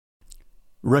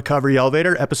Recovery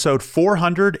Elevator, episode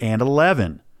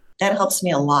 411. That helps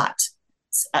me a lot.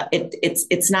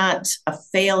 It's not a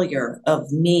failure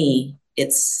of me.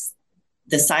 It's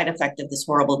the side effect of this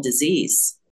horrible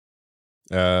disease.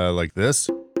 Like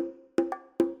this?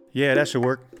 Yeah, that should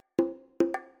work.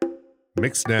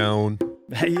 Mix down.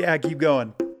 Yeah, keep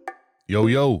going. Yo,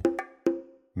 yo.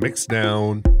 Mix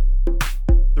down.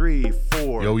 3,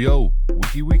 4. Yo, yo.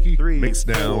 Wiki, wiki. 3, mix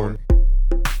 4, down.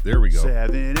 There we go.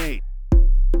 7, 8.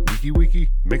 Wiki, wiki.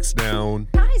 Mix down.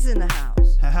 Guys in the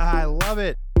house. I love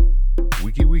it.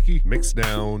 Wiki, wiki. Mix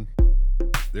down.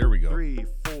 There we go. 3,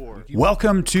 4.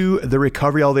 Welcome to the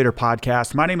Recovery Elevator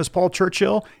podcast. My name is Paul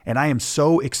Churchill, and I am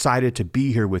so excited to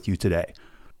be here with you today.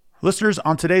 Listeners,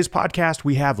 on today's podcast,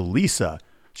 we have Lisa.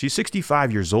 She's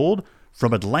 65 years old,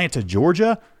 from Atlanta,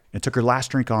 Georgia, and took her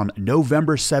last drink on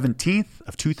November 17th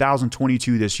of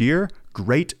 2022 this year.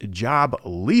 Great job,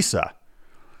 Lisa.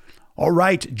 All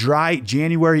right, dry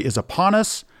January is upon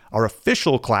us. Our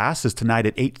official class is tonight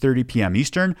at 8:30 p.m.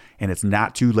 Eastern, and it's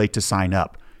not too late to sign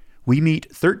up. We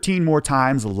meet 13 more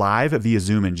times live via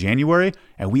Zoom in January,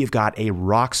 and we have got a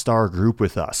rock star group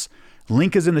with us.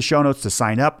 Link is in the show notes to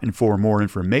sign up, and for more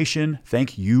information,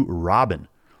 thank you, Robin.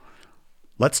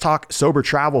 Let's talk sober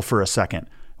travel for a second.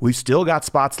 We've still got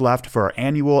spots left for our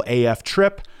annual AF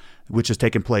trip, which is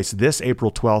taking place this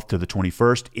April 12th to the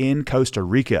 21st in Costa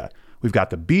Rica. We've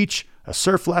got the beach, a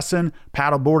surf lesson,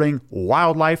 paddleboarding,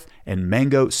 wildlife, and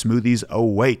mango smoothies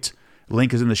await.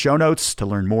 Link is in the show notes to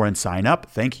learn more and sign up.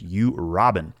 Thank you,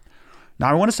 Robin.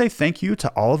 Now, I want to say thank you to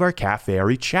all of our Cafe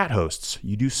RE chat hosts.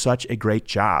 You do such a great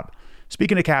job.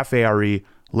 Speaking of Cafe RE,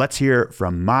 let's hear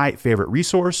from my favorite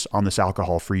resource on this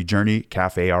alcohol-free journey,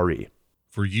 Cafe RE.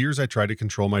 For years, I tried to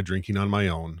control my drinking on my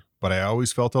own, but I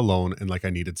always felt alone and like I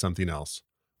needed something else.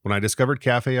 When I discovered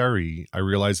Cafe RE, I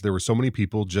realized there were so many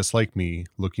people just like me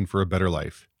looking for a better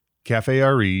life. Cafe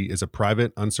RE is a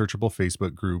private, unsearchable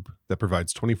Facebook group that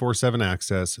provides 24/7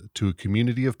 access to a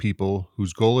community of people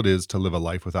whose goal it is to live a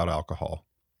life without alcohol.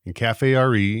 In Cafe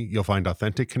RE, you'll find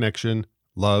authentic connection,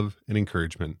 love, and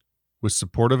encouragement. With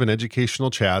supportive and educational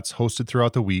chats hosted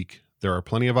throughout the week, there are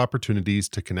plenty of opportunities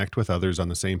to connect with others on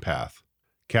the same path.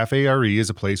 Cafe RE is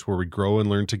a place where we grow and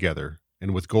learn together,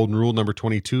 and with Golden Rule number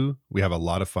 22, we have a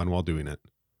lot of fun while doing it.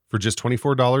 For just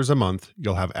 $24 a month,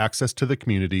 you'll have access to the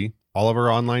community, all of our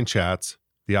online chats,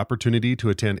 the opportunity to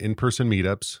attend in-person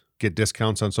meetups, get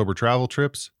discounts on sober travel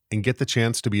trips, and get the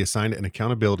chance to be assigned an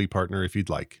accountability partner if you'd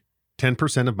like.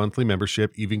 10% of monthly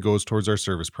membership even goes towards our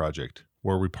service project,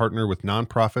 where we partner with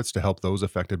nonprofits to help those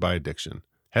affected by addiction.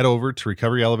 Head over to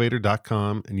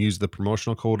recoveryelevator.com and use the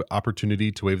promotional code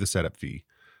OPPORTUNITY to waive the setup fee.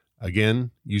 Again,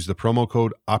 use the promo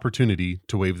code OPPORTUNITY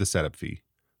to waive the setup fee.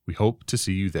 We hope to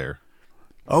see you there.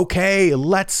 Okay,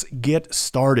 let's get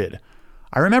started.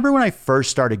 I remember when I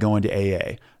first started going to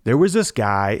AA, there was this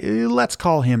guy, let's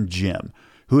call him Jim,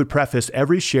 who would preface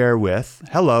every share with,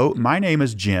 "Hello, my name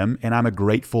is Jim, and I'm a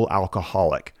grateful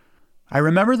alcoholic." I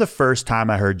remember the first time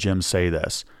I heard Jim say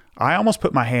this, I almost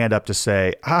put my hand up to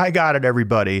say, "I got it,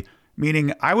 everybody,"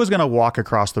 meaning I was going to walk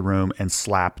across the room and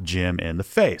slap Jim in the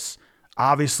face.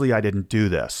 Obviously, I didn't do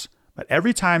this, but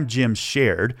every time Jim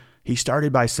shared, he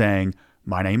started by saying,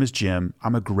 "My name is Jim,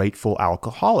 I'm a grateful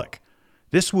alcoholic."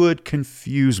 This would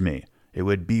confuse me. It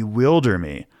would bewilder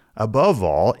me. Above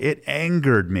all, it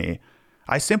angered me.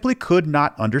 I simply could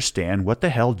not understand what the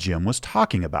hell Jim was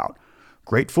talking about.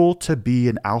 Grateful to be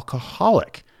an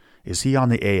alcoholic. Is he on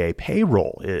the AA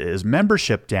payroll? Is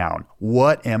membership down?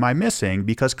 What am I missing?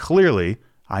 Because clearly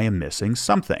I am missing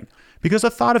something. Because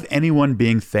the thought of anyone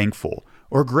being thankful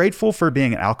or grateful for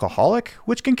being an alcoholic,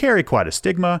 which can carry quite a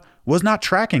stigma, was not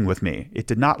tracking with me. It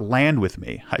did not land with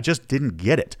me. I just didn't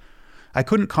get it. I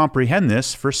couldn't comprehend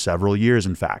this for several years,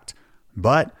 in fact.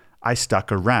 But I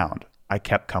stuck around. I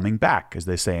kept coming back, as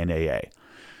they say in AA.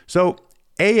 So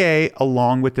AA,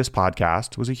 along with this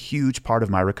podcast, was a huge part of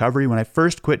my recovery when I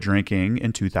first quit drinking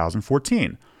in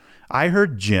 2014. I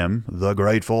heard Jim, the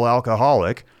grateful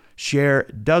alcoholic, share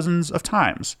dozens of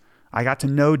times. I got to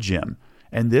know Jim,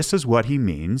 and this is what he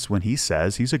means when he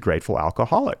says he's a grateful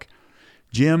alcoholic.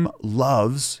 Jim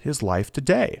loves his life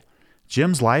today.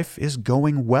 Jim's life is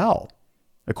going well.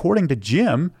 According to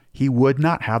Jim, he would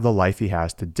not have the life he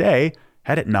has today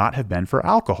had it not have been for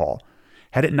alcohol.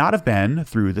 Had it not have been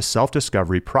through the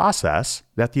self-discovery process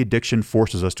that the addiction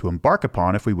forces us to embark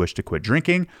upon if we wish to quit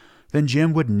drinking, then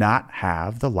Jim would not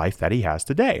have the life that he has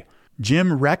today.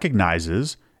 Jim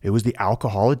recognizes it was the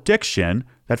alcohol addiction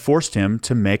that forced him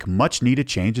to make much-needed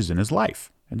changes in his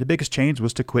life. And the biggest change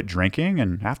was to quit drinking,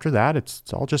 and after that, it's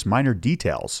all just minor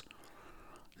details.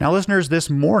 Now, listeners, this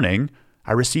morning,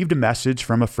 I received a message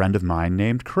from a friend of mine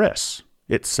named Chris.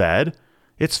 It said,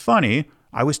 It's funny,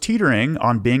 I was teetering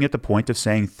on being at the point of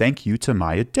saying thank you to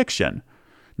my addiction.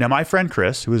 Now, my friend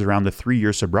Chris, who is around the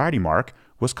 3-year sobriety mark,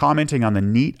 was commenting on the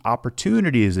neat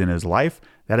opportunities in his life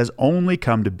that has only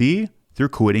come to be through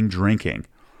quitting drinking.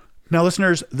 Now,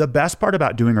 listeners, the best part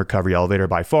about doing Recovery Elevator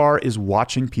by far is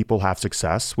watching people have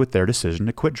success with their decision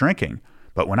to quit drinking.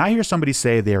 But when I hear somebody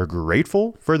say they are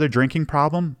grateful for their drinking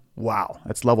problem, wow,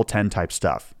 that's level 10 type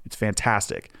stuff. It's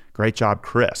fantastic. Great job,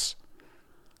 Chris.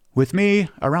 With me,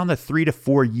 around the 3 to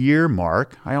 4 year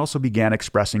mark, I also began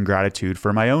expressing gratitude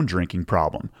for my own drinking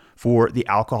problem, for the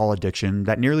alcohol addiction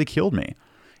that nearly killed me.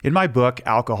 In my book,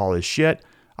 Alcohol is Shit,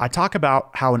 I talk about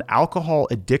how an alcohol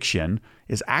addiction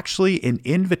is actually an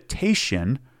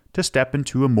invitation to step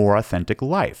into a more authentic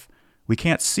life. We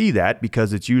can't see that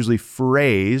because it's usually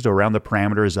phrased around the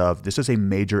parameters of this is a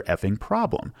major effing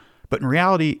problem. But in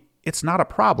reality, it's not a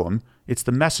problem. It's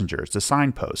the messenger. It's the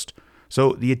signpost.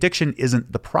 So the addiction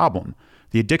isn't the problem.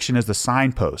 The addiction is the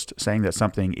signpost saying that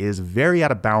something is very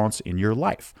out of balance in your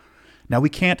life. Now, we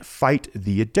can't fight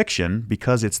the addiction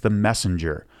because it's the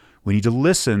messenger. We need to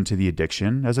listen to the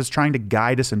addiction as it's trying to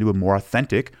guide us into a more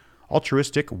authentic,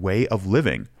 altruistic way of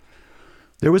living.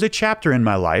 There was a chapter in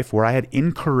my life where I had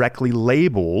incorrectly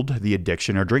labeled the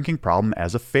addiction or drinking problem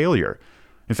as a failure.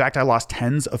 In fact, I lost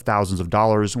tens of thousands of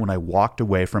dollars when I walked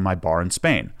away from my bar in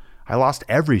Spain. I lost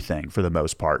everything for the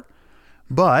most part.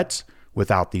 But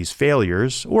without these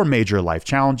failures or major life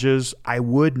challenges, I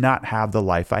would not have the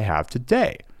life I have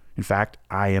today. In fact,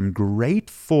 I am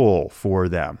grateful for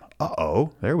them.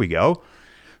 There we go.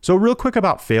 So real quick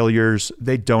about failures,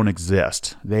 they don't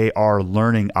exist. They are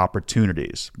learning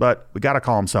opportunities, but we got to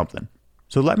call them something.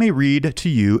 So let me read to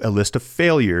you a list of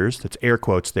failures, that's air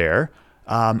quotes there,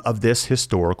 of this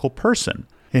historical person.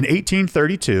 In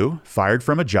 1832, fired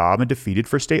from a job and defeated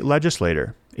for state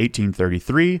legislator.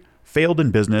 1833, failed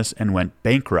in business and went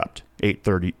bankrupt.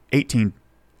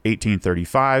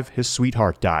 1835, his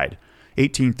sweetheart died.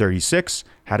 1836,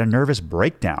 had a nervous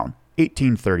breakdown.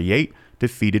 1838,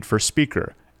 defeated for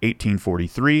speaker.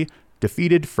 1843,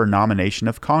 defeated for nomination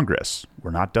of Congress.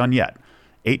 We're not done yet.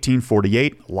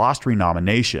 1848, lost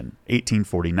renomination.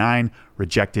 1849,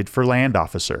 rejected for land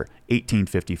officer.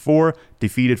 1854,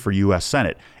 defeated for U.S.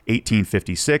 Senate.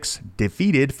 1856,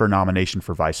 defeated for nomination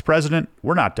for vice president.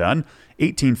 We're not done.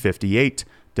 1858,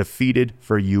 defeated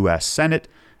for U.S. Senate.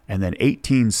 And then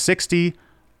 1860,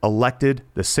 elected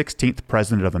the 16th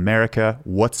president of America.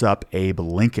 What's up, Abe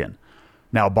Lincoln?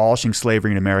 Now, abolishing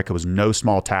slavery in America was no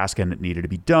small task and it needed to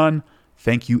be done.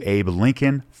 Thank you, Abe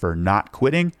Lincoln, for not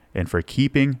quitting and for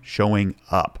keeping showing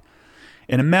up.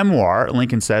 In a memoir,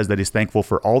 Lincoln says that he's thankful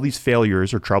for all these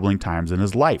failures or troubling times in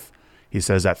his life. He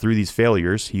says that through these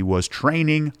failures, he was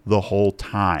training the whole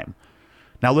time.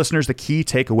 Now, listeners, the key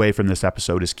takeaway from this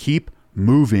episode is keep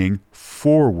moving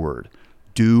forward.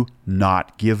 Do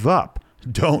not give up.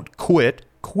 Don't quit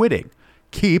quitting.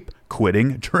 Keep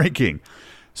quitting drinking.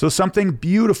 So something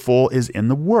beautiful is in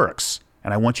the works,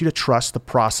 and I want you to trust the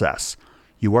process.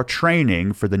 You are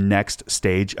training for the next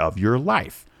stage of your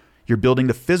life. You're building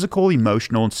the physical,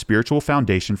 emotional, and spiritual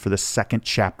foundation for the second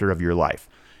chapter of your life.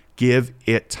 Give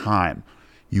it time.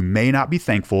 You may not be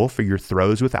thankful for your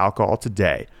throes with alcohol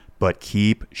today, but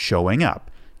keep showing up.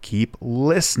 Keep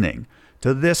listening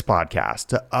to this podcast,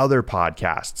 to other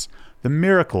podcasts. The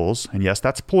miracles, and yes,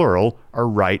 that's plural, are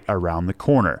right around the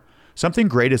corner. Something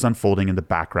great is unfolding in the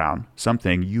background,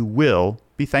 something you will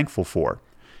be thankful for.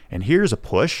 And here's a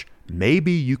push.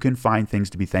 Maybe you can find things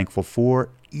to be thankful for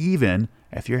even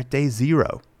if you're at day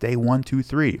 0, day 1, 2,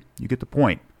 3. You get the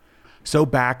point. So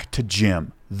back to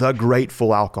Jim, the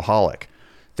grateful alcoholic.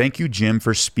 Thank you, Jim,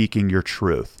 for speaking your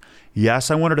truth. Yes,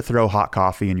 I wanted to throw hot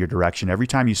coffee in your direction every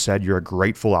time you said you're a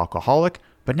grateful alcoholic,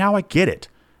 but now I get it,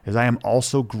 as I am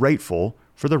also grateful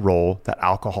for the role that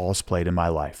alcohol has played in my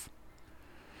life.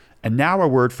 And now a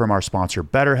word from our sponsor,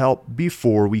 BetterHelp,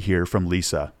 before we hear from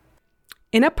Lisa.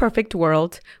 In a perfect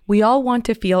world, we all want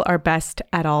to feel our best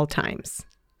at all times.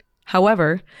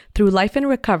 However, through life and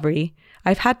recovery,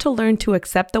 I've had to learn to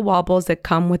accept the wobbles that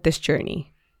come with this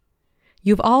journey.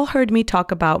 You've all heard me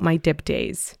talk about my dip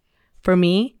days. For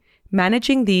me,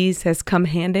 managing these has come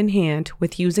hand in hand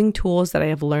with using tools that I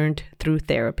have learned through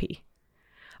therapy.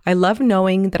 I love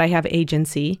knowing that I have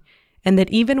agency and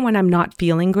that even when I'm not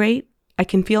feeling great, I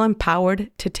can feel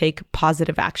empowered to take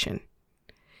positive action.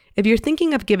 If you're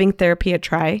thinking of giving therapy a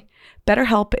try,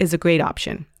 BetterHelp is a great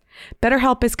option.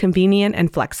 BetterHelp is convenient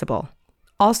and flexible.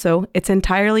 Also, it's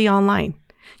entirely online.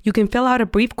 You can fill out a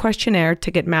brief questionnaire to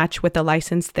get matched with a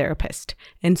licensed therapist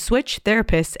and switch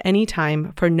therapists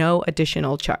anytime for no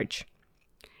additional charge.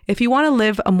 If you want to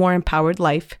live a more empowered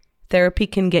life, therapy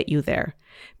can get you there.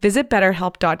 Visit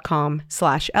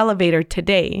betterhelp.com/elevator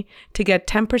today to get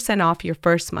 10% off your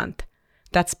first month.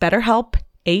 That's BetterHelp,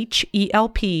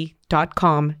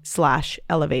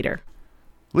 HELP.com/elevator.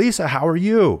 Lisa, how are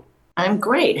you? I'm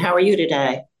great. How are you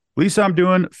today? Lisa, I'm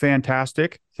doing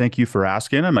fantastic. Thank you for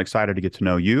asking. I'm excited to get to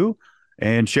know you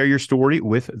and share your story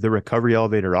with the Recovery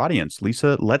Elevator audience.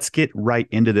 Lisa, let's get right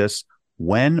into this.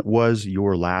 When was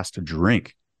your last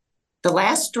drink? The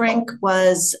last drink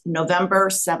was November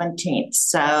 17th,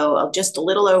 so just a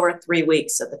little over 3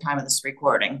 weeks at the time of this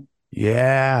recording.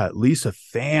 Yeah, Lisa,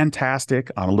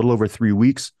 fantastic. On a little over 3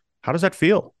 weeks. How does that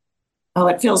feel? Oh,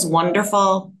 it feels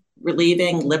wonderful,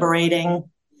 relieving, liberating,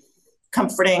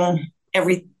 comforting,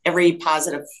 every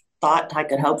positive thought I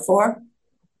could hope for.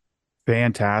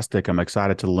 Fantastic. I'm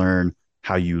excited to learn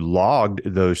how you logged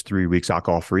those 3 weeks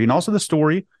alcohol-free and also the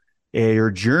story,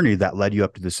 your journey that led you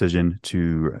up to the decision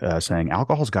to saying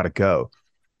alcohol's got to go.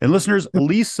 And listeners,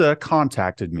 Lisa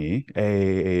contacted me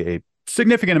a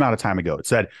significant amount of time ago. It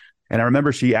said, and I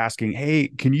remember she asking, hey,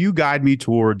 can you guide me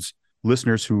towards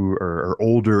listeners who are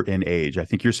older in age? I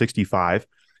think you're 65.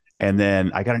 And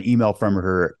then I got an email from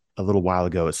her a little while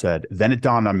ago. It said, then it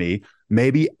dawned on me,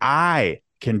 maybe I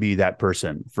can be that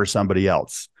person for somebody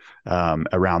else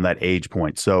around that age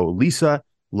point. So Lisa,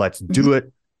 let's do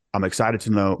it. I'm excited to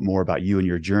know more about you and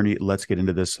your journey. Let's get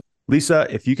into this. Lisa,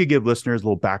 if you could give listeners a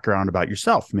little background about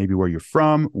yourself, maybe where you're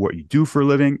from, what you do for a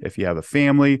living, if you have a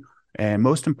family, and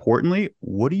most importantly,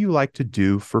 what do you like to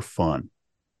do for fun?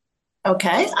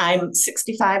 Okay, I'm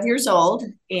 65 years old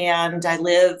and I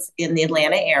live in the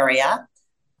Atlanta area.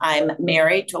 I'm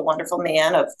married to a wonderful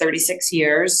man of 36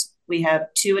 years. We have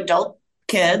 2 adult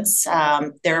kids.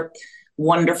 They're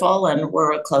wonderful and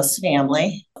we're a close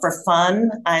family. For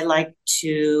fun, I like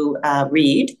to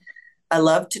read. I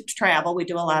love to travel. We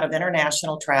do a lot of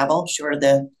international travel. Sure,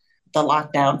 the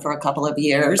lockdown for a couple of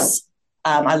years.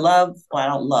 I like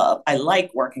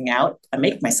working out. I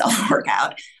make myself work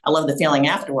out. I love the feeling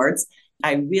afterwards.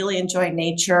 I really enjoy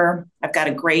nature. I've got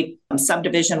a great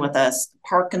subdivision with a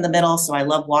park in the middle, so I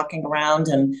love walking around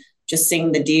and just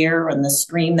seeing the deer and the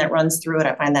stream that runs through it.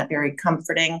 I find that very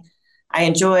comforting. I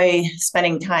enjoy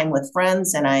spending time with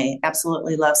friends, and I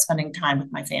absolutely love spending time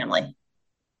with my family.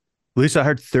 Lisa, I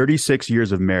heard 36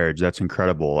 years of marriage. That's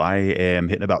incredible. I am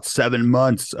hitting about 7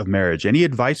 months of marriage. Any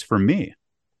advice for me?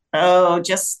 Oh,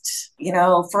 just,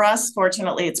 for us,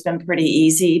 fortunately, it's been pretty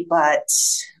easy, but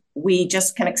we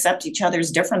just can accept each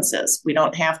other's differences. We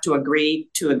don't have to agree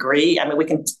to agree. I mean,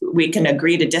 we can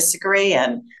agree to disagree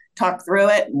and talk through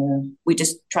it, and we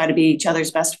just try to be each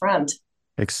other's best friend.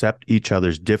 Accept each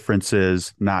other's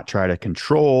differences, not try to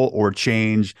control or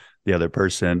change the other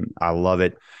person. I love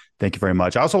it. Thank you very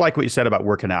much. I also like what you said about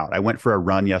working out. I went for a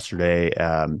run yesterday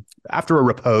after a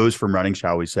repose from running,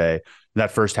 shall we say. That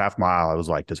first half mile, I was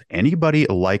like, does anybody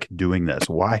like doing this?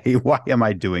 Why am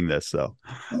I doing this? So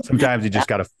sometimes you just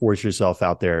got to force yourself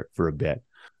out there for a bit.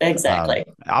 Exactly.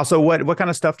 Also, what kind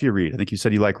of stuff do you read? I think you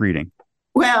said you like reading.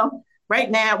 Well,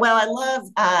 right now, I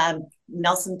love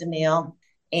Nelson DeNeal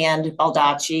and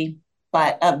Baldacci.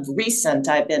 But of recent,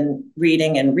 I've been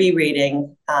reading and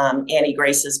rereading Annie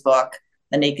Grace's book,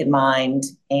 The Naked Mind,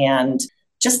 and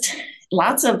just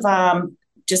lots of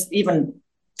just even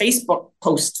Facebook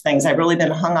post things. I've really been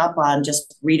hung up on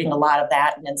just reading a lot of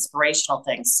that and inspirational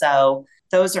things. So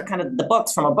those are kind of the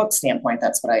books from a book standpoint.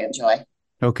 That's what I enjoy.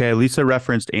 Okay. Lisa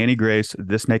referenced Annie Grace,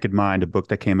 This Naked Mind, a book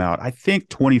that came out, I think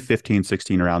 2015,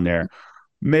 16, around there,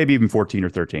 maybe even 14 or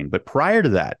 13. But prior to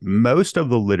that, most of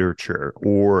the literature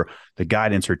or the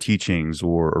guidance or teachings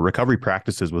or recovery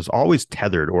practices was always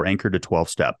tethered or anchored to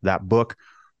 12-step. That book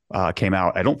came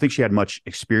out. I don't think she had much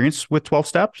experience with 12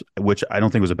 steps, which I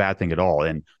don't think was a bad thing at all.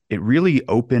 And it really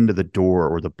opened the door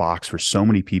or the box for so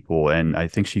many people. And I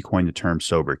think she coined the term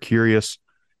sober curious.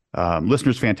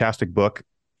 Listeners, fantastic book,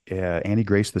 Annie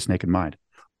Grace, This Naked Mind.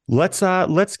 Let's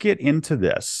get into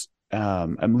this.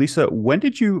 Lisa, when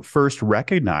did you first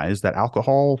recognize that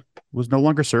alcohol was no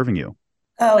longer serving you?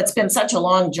 Oh, it's been such a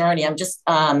long journey. I'm just,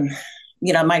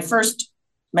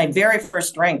 my very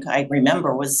first drink I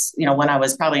remember was, when I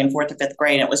was probably in 4th or 5th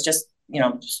grade. It was just,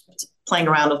 playing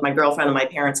around with my girlfriend, and my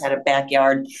parents had a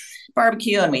backyard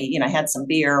barbecue, and we, had some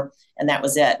beer, and that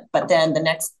was it. But then the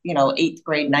next, 8th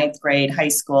grade, 9th grade, high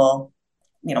school,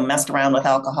 messed around with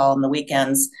alcohol on the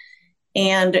weekends.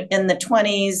 And in the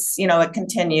 20s, it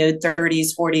continued, 30s,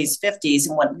 40s, 50s.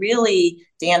 And what really,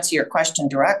 to answer your question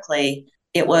directly,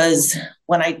 it was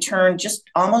when I turned just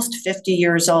almost 50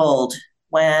 years old,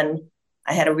 when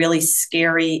I had a really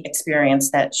scary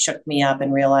experience that shook me up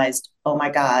and realized, oh my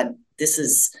God,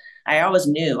 I always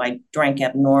knew I drank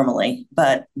abnormally,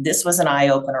 but this was an eye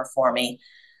opener for me.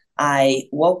 I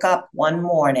woke up one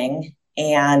morning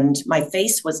and my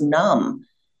face was numb.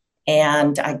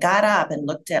 And I got up and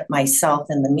looked at myself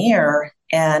in the mirror,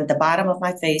 and the bottom of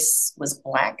my face was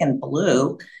black and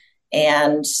blue.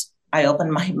 And I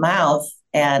opened my mouth,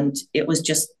 and it was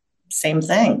just same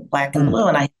thing, black and blue.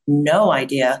 And I had no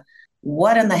idea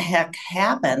what in the heck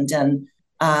happened. And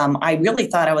I really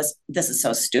thought this is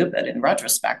so stupid in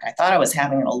retrospect. I thought I was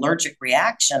having an allergic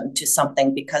reaction to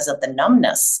something because of the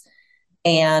numbness.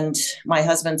 And my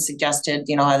husband suggested,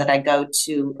 that I go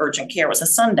to urgent care. It was a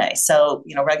Sunday. So,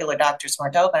 regular doctors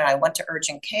weren't open. And I went to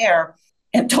urgent care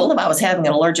and told them I was having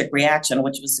an allergic reaction,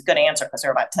 which was a good answer because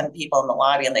there were about 10 people in the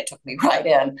lobby and they took me right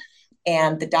in.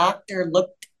 And the doctor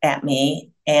looked at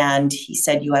me and he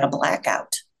said, "You had a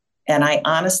blackout." And I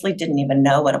honestly didn't even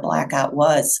know what a blackout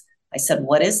was. I said,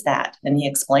 "What is that?" And he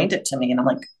explained it to me. And I'm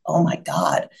like, oh my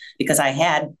God, because I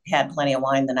had plenty of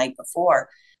wine the night before.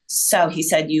 So he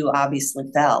said, "You obviously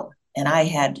fell." And I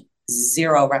had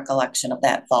zero recollection of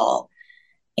that fall.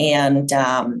 And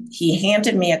he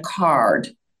handed me a card,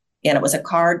 and it was a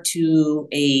card to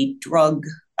a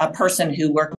person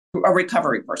who worked, a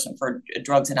recovery person for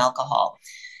drugs and alcohol.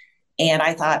 And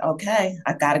I thought, okay,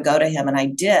 I've got to go to him. And I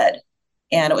did.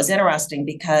 And it was interesting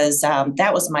because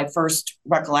that was my first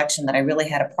recollection that I really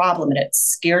had a problem. And it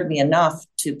scared me enough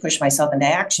to push myself into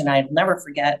action. I'll never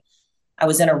forget, I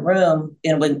was in a room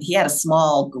and when he had a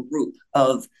small group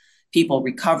of people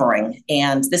recovering.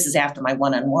 And this is after my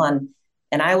one-on-one.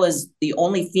 And I was the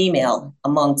only female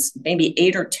amongst maybe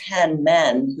 8 or 10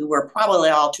 men who were probably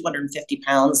all 250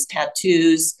 pounds,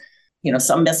 tattoos,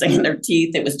 some missing in their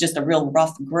teeth. It was just a real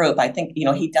rough group. I think,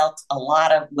 he dealt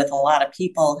with a lot of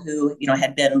people who,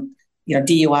 had been,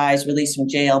 DUIs, released from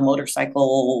jail,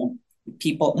 motorcycle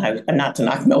people, not to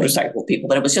knock motorcycle people,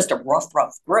 but it was just a rough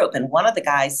group. And one of the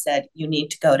guys said, "You need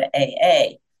to go to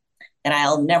AA." And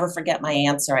I'll never forget my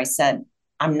answer. I said,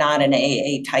 "I'm not an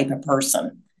AA type of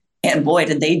person." And boy,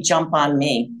 did they jump on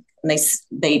me. And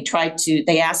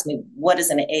they asked me, "What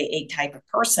is an AA type of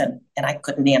person?" And I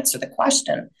couldn't answer the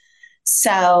question.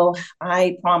 So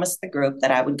I promised the group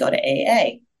that I would go to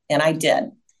AA, and I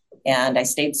did. And I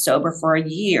stayed sober for a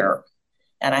year.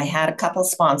 And I had a couple of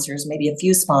sponsors, maybe a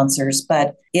few sponsors,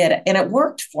 but it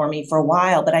worked for me for a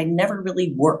while, but I never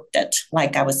really worked it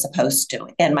like I was supposed to.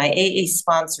 And my AA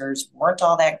sponsors weren't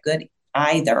all that good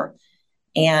either.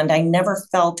 And I never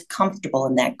felt comfortable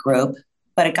in that group,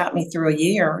 but it got me through a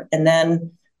year. And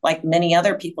then, like many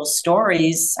other people's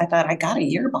stories, I thought, I got a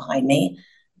year behind me.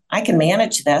 I can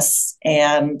manage this.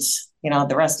 And,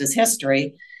 the rest is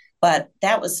history. But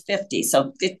that was 50.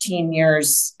 So 15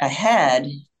 years ahead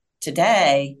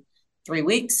today, 3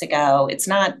 weeks ago, it's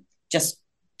not just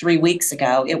 3 weeks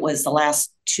ago. It was the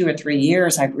last 2 or 3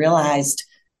 years. I realized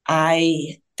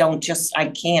I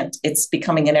can't. It's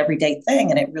becoming an everyday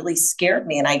thing. And it really scared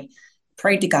me. And I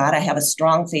prayed to God. I have a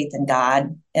strong faith in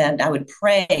God. And I would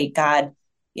pray, "God,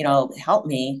 help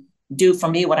me, do for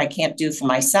me what I can't do for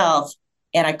myself."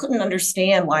 And I couldn't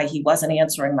understand why he wasn't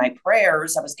answering my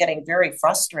prayers. I was getting very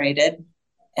frustrated.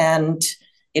 And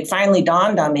it finally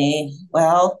dawned on me,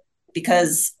 well,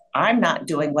 because I'm not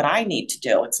doing what I need to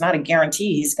do. It's not a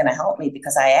guarantee he's going to help me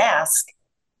because I ask.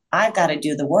 I've got to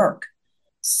do the work.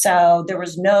 So there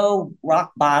was no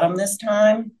rock bottom this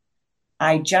time.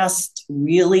 I just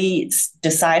really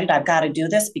decided I've got to do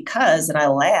this because, and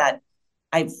I'll add,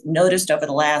 I've noticed over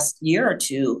the last year or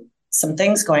two some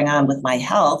things going on with my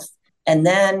health. And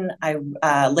then I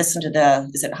listened to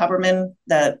is it Huberman,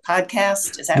 the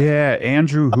podcast? Is that? Yeah,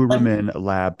 Andrew Huberman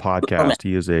Lab podcast.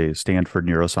 He is a Stanford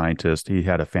neuroscientist. He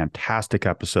had a fantastic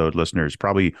episode, listeners,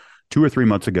 probably 2 or 3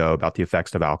 months ago about the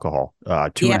effects of alcohol.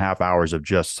 2.5 hours of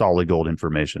just solid gold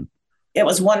information. It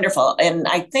was wonderful. And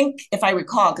I think, if I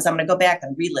recall, because I'm going to go back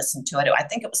and re-listen to it, I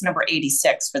think it was number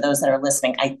 86 for those that are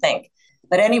listening, I think.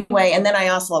 But anyway, and then I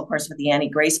also, of course, with the Annie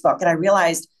Grace book, and I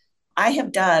realized I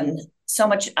have done so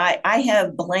much. I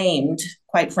have blamed,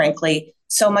 quite frankly,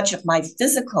 so much of my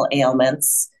physical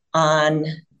ailments on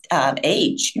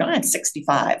age. I'm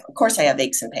 65. Of course, I have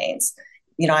aches and pains.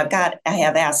 I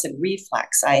have acid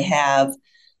reflux.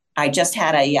 I just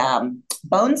had a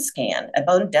bone scan, a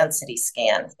bone density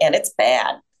scan, and it's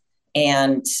bad.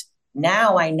 And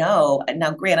now I know,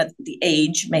 now granted, the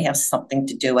age may have something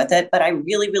to do with it, but I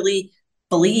really, really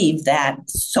believe that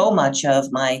so much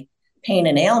of my pain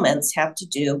and ailments have to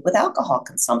do with alcohol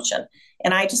consumption.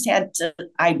 And I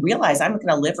realized I'm going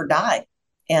to live or die.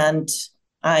 And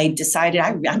I decided,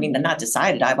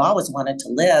 I've always wanted to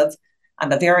live.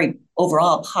 I'm a very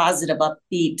overall positive,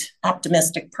 upbeat,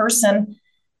 optimistic person,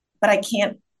 but I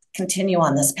can't continue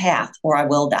on this path or I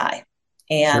will die.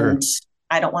 And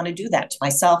I don't want to do that to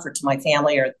myself or to my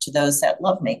family or to those that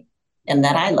love me. and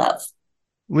that I love.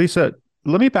 Lisa,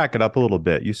 let me back it up a little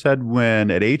bit. You said when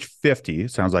at age 50,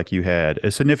 it sounds like you had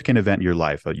a significant event in your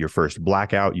life, your first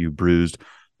blackout, you bruised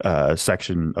a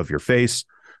section of your face,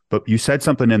 but you said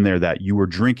something in there that you were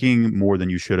drinking more than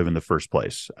you should have in the first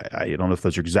place. I don't know if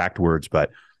those are exact words,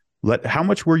 but how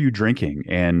much were you drinking?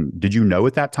 And did you know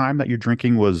at that time that your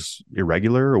drinking was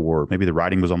irregular, or maybe the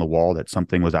writing was on the wall that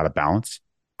something was out of balance?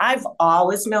 I've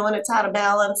always known it's out of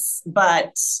balance,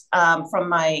 but from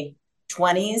my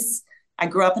 20s, I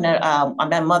grew up in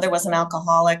my mother was an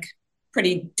alcoholic,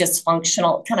 pretty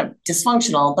dysfunctional, kind of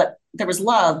dysfunctional, but there was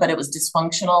love, but it was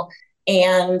dysfunctional.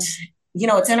 And,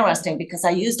 it's interesting because I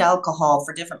used alcohol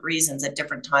for different reasons at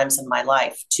different times in my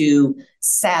life to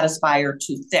satisfy or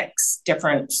to fix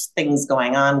different things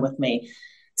going on with me.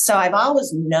 So I've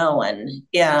always known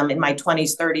in my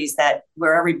 20s, 30s that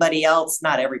where everybody else,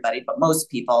 not everybody, but most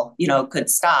people, could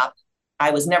stop,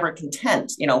 I was never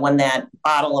content, when that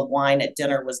bottle of wine at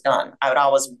dinner was done. I would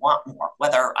always want more.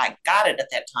 Whether I got it at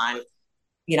that time,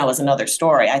 was another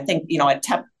story. I think, it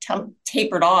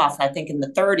tapered off, I think, in the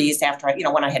 30s after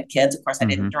when I had kids. Of course, I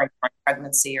didn't during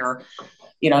pregnancy or,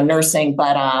 nursing,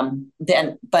 and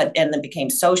then became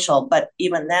social. But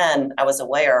even then I was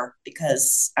aware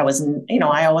because I was,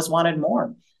 I always wanted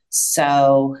more.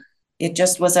 So it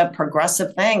just was a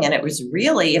progressive thing. And it was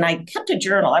really, and I kept a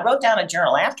journal. I wrote down a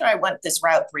journal. After I went this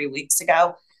route 3 weeks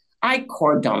ago, I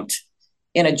core dumped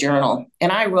in a journal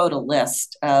and I wrote a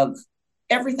list of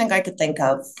everything I could think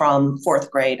of from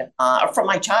fourth grade, from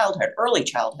my childhood, early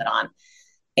childhood on.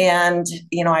 And,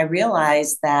 I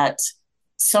realized that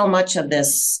so much of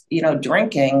this,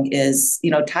 drinking is,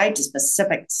 tied to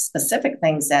specific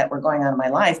things that were going on in my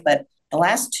life. But the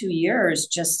last 2 years,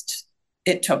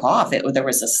 it took off. There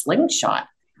was a slingshot.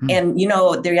 And,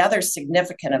 the other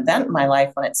significant event in my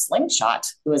life when it slingshot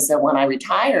was that when I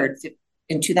retired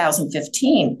in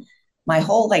 2015, my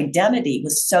whole identity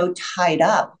was so tied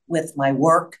up with my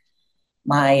work.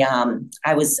 I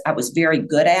was very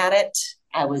good at it.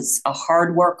 I was a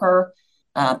hard worker.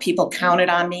 People counted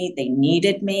on me. They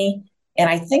needed me.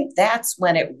 And I think that's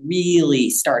when it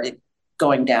really started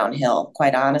going downhill,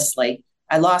 quite honestly.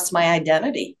 I lost my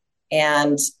identity.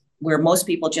 And where most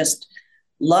people just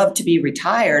love to be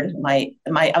retired, I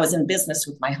was in business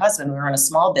with my husband. We were in a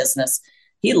small business.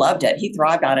 He loved it. He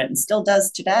thrived on it and still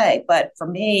does today. But for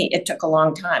me, it took a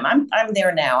long time. I'm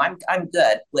there now. I'm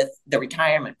good with the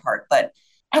retirement part, but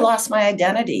I lost my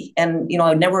identity and,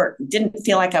 I didn't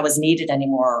feel like I was needed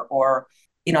anymore or,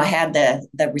 I had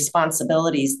the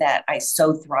responsibilities that I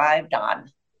so thrived on.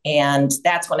 And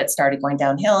that's when it started going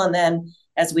downhill. And then,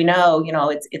 as we know,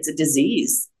 it's a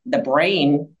disease. The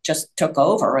brain just took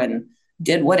over and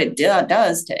did what it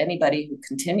does to anybody who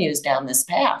continues down this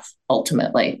path,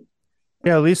 ultimately.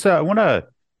 Yeah, Lisa,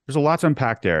 there's a lot to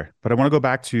unpack there, but I want to go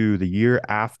back to the year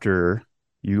after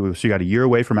so you got a year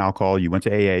away from alcohol, you went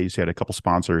to AA, you had a couple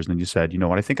sponsors, and then you said,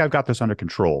 what, I think I've got this under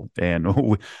control. And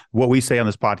what we say on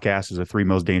this podcast is the 3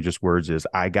 most dangerous words is,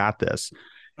 I got this.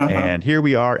 And here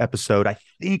we are, episode, I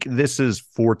think this is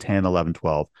 410, 11,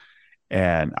 12.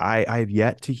 And I've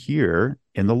yet to hear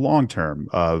in the long term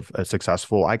of a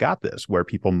successful, I got this, where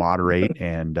people moderate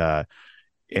and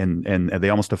they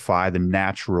almost defy the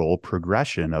natural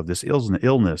progression of this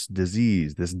illness,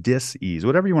 disease, this dis-ease,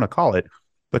 whatever you want to call it.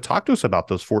 But talk to us about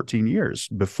those 14 years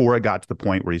before it got to the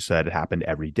point where you said it happened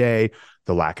every day,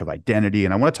 the lack of identity.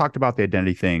 And I want to talk about the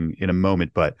identity thing in a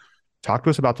moment, but talk to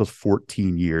us about those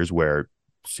 14 years where it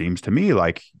seems to me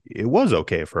like it was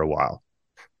okay for a while.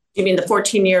 You mean the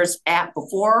 14 years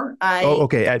before I? Oh,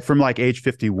 okay. From like age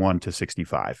 51 to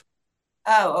 65.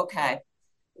 Oh, okay.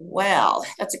 Well,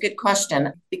 that's a good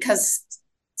question because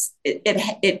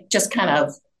it just kind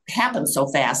of happened so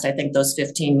fast. I think those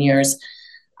 15 years,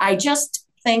 I just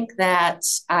think that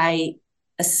I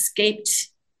escaped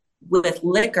with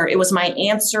liquor. It was my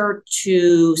answer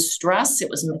to stress. It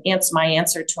was my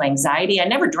answer to anxiety. I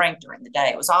never drank during the day.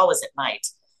 It was always at night.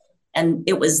 And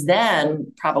it was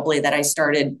then probably that I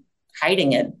started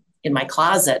hiding it in my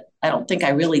closet. I don't think I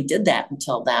really did that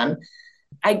until then.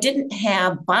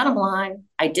 Bottom line,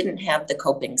 I didn't have the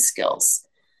coping skills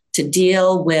to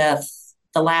deal with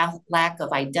the lack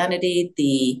of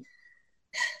identity.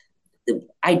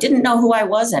 I didn't know who I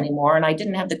was anymore, and I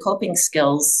didn't have the coping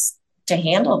skills to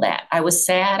handle that. I was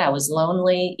sad. I was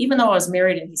lonely. Even though I was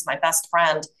married and he's my best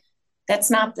friend, that's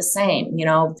not the same.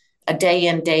 A day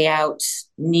in, day out,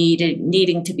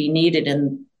 needing to be needed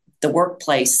in the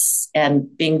workplace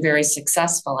and being very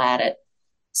successful at it.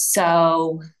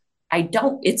 So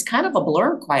it's kind of a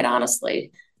blur, quite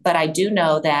honestly, but I do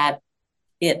know that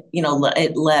it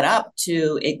led up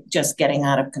to it just getting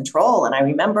out of control. And I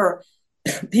remember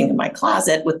being in my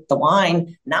closet with the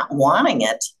wine, not wanting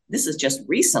it. This is just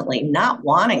recently, not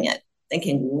wanting it,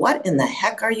 thinking, what in the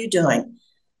heck are you doing?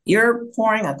 You're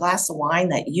pouring a glass of wine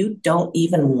that you don't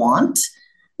even want.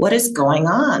 What is going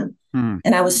on?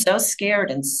 And I was so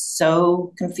scared and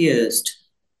so confused.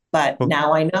 But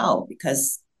now I know,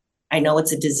 because I know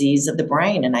it's a disease of the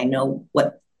brain and I know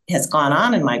what has gone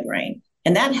on in my brain.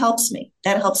 And that helps me.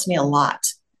 That helps me a lot.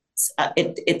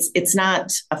 It's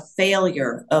not a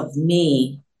failure of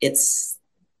me. It's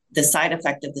the side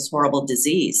effect of this horrible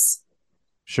disease.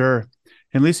 Sure.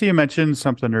 And Lisa, you mentioned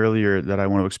something earlier that I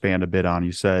want to expand a bit on.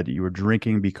 You said you were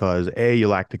drinking because you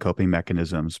lacked the coping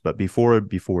mechanisms, but before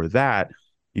that,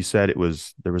 you said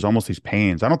there was almost these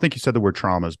pains. I don't think you said the word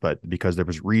traumas, but because there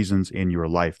was reasons in your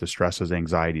life, the stresses,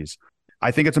 anxieties.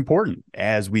 I think it's important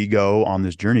as we go on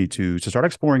this journey to start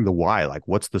exploring the why, like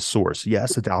what's the source?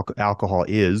 Yes, alcohol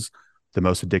is the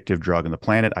most addictive drug on the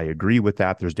planet. I agree with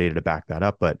that. There's data to back that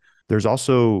up, but there's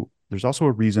also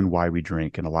a reason why we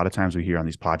drink. And a lot of times we hear on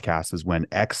these podcasts is when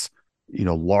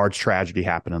large tragedy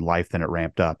happened in life, then it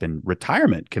ramped up. And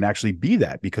retirement can actually be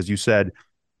that, because you said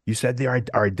our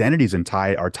identities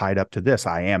are tied up to this.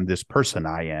 I am this person.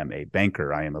 I am a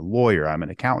banker. I am a lawyer. I'm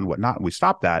an accountant, whatnot. And we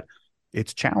stop that.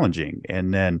 It's challenging.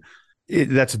 And then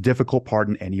that's a difficult part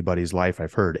in anybody's life.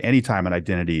 I've heard anytime an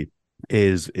identity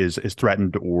is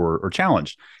threatened or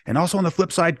challenged. And also on the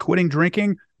flip side, quitting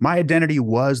drinking, my identity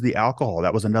was the alcohol.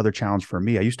 That was another challenge for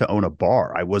me. I used to own a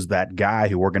bar. I was that guy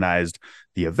who organized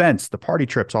the events, the party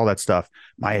trips, all that stuff.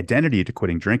 My identity to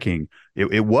quitting drinking,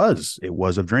 it was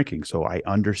of drinking. So I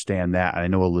understand that. I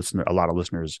know a lot of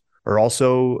listeners are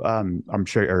also, I'm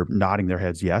sure, are nodding their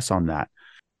heads yes on that.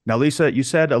 Now, Lisa, you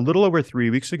said a little over 3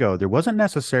 weeks ago, there wasn't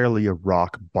necessarily a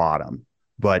rock bottom,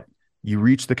 but you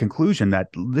reached the conclusion that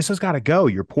this has got to go.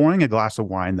 You're pouring a glass of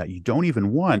wine that you don't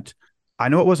even want. I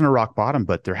know it wasn't a rock bottom,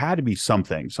 but there had to be some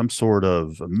sort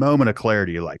of a moment of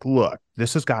clarity, like, look,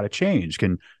 this has got to change.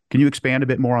 Can you expand a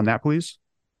bit more on that, please?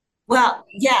 Well,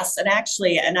 yes. And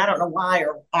actually, and I don't know why,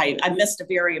 or I missed a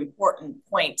very important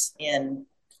point in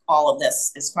all of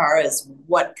this, as far as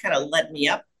what kind of led me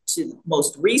up to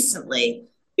most recently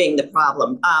being the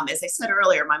problem. As I said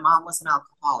earlier, my mom was an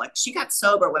alcoholic. She got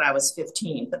sober when I was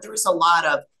 15, but there was a lot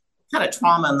of kind of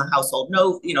trauma in the household.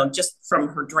 No, just from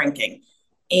her drinking.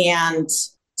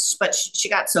 But she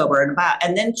got sober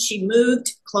and then she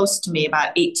moved close to me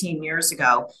about 18 years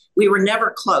ago. We were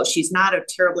never close. She's not a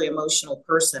terribly emotional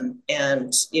person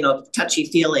and, touchy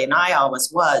feely. And I always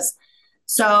was.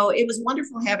 So it was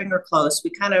wonderful having her close. We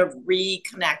kind of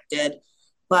reconnected,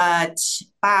 but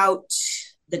about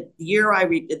the year I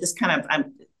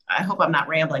hope I'm not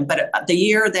rambling, but the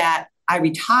year that I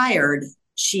retired,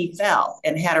 she fell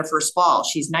and had her first fall.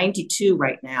 She's 92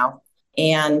 right now.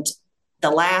 And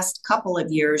the last couple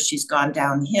of years, she's gone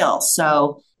downhill.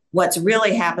 So what's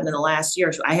really happened in the last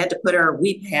year,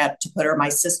 my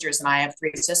sisters, and I have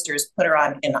 3 sisters, put her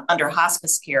under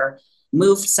hospice care,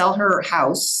 sell her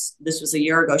house. This was a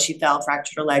year ago. She fell,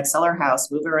 fractured her leg, sell her house,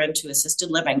 move her into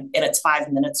assisted living, and it's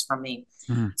 5 minutes from me.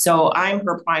 Mm-hmm. So I'm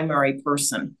her primary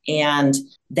person. And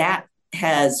that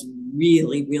has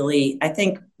really, really, I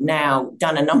think now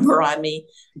done a number on me,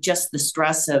 just the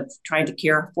stress of trying to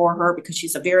care for her, because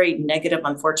she's a very negative,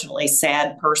 unfortunately,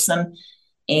 sad person.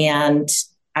 And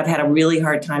I've had a really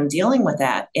hard time dealing with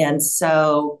that. And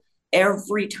so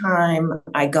every time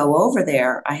I go over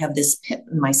there, I have this pit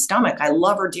in my stomach. I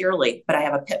love her dearly, but I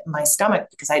have a pit in my stomach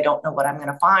because I don't know what I'm going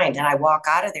to find. And I walk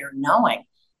out of there knowing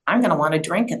I'm going to want to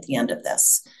drink at the end of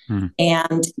this.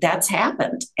 And that's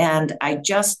happened. And I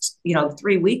just,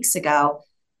 3 weeks ago,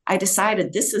 I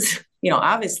decided this is,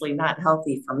 obviously not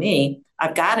healthy for me.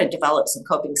 I've got to develop some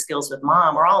coping skills with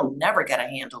Mom, or I'll never get a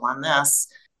handle on this.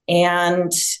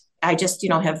 And I just,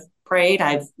 have prayed.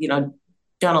 I've,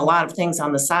 done a lot of things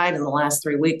on the side in the last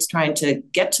 3 weeks trying to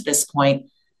get to this point.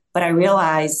 But I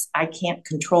realize I can't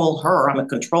control her. I'm a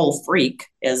control freak,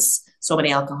 as so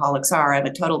many alcoholics are. I'm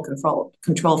a total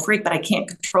control freak, but I can't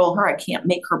control her. I can't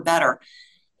make her better.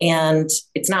 And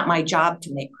it's not my job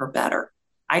to make her better.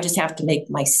 I just have to make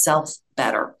myself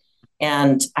better.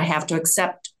 And I have to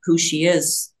accept who she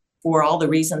is for all the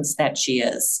reasons that she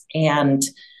is. And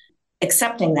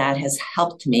accepting that has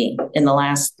helped me in the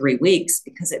last 3 weeks,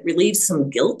 because it relieves some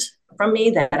guilt from me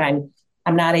that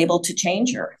I'm not able to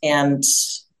change her. And,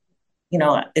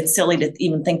 it's silly to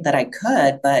even think that I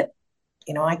could, but,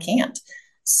 I can't.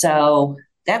 So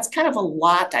that's kind of a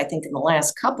lot, I think, in the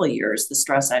last couple of years, the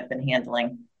stress I've been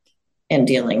handling and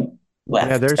dealing with.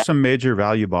 Yeah, there's some major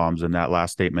value bombs in that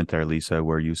last statement there, Lisa,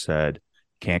 where you said,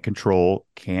 can't control,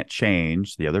 can't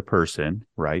change the other person,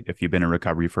 right? If you've been in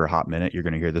recovery for a hot minute, you're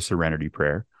going to hear the serenity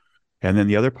prayer. And then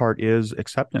the other part is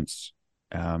acceptance.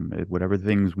 Whatever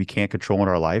things we can't control in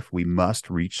our life, we must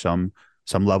reach some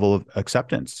level of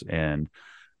acceptance. And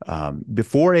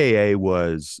before AA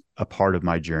was a part of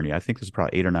my journey, I think this was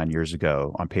probably 8 or 9 years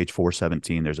ago, on page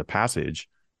 417, there's a passage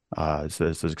it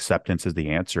says acceptance is the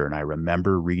answer. And I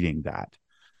remember reading that,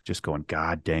 just going,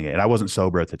 God dang it. And I wasn't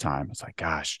sober at the time. It's like,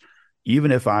 gosh,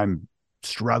 even if I'm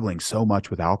struggling so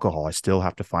much with alcohol, I still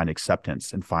have to find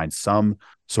acceptance and find some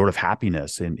sort of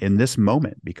happiness in this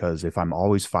moment, because if I'm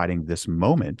always fighting this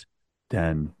moment,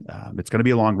 then it's going to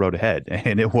be a long road ahead.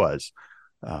 And it was.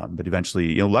 But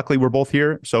eventually, luckily we're both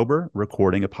here sober,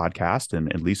 recording a podcast.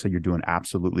 And Lisa, you're doing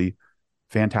absolutely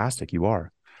fantastic. You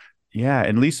are. Yeah.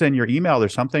 And Lisa, in your email,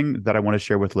 there's something that I want to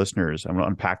share with listeners. I'm going to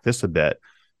unpack this a bit.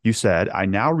 You said, I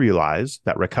now realize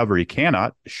that recovery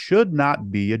should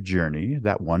not be a journey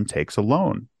that one takes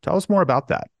alone. Tell us more about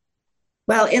that.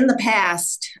 Well, in the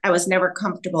past, I was never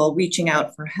comfortable reaching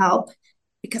out for help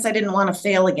because I didn't want to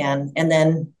fail again and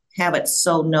then have it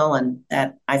so known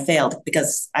that I failed,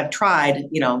 because I've tried,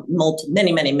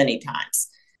 many times.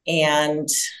 And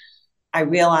I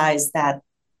realized that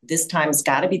this time's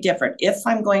got to be different. If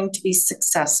I'm going to be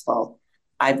successful,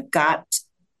 I've got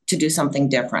to do something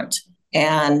different.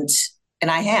 And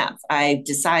I have. I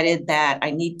decided that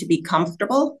I need to be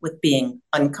comfortable with being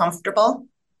uncomfortable.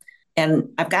 And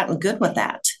I've gotten good with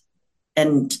that.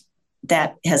 And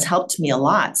that has helped me a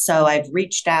lot. So I've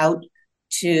reached out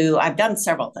I've done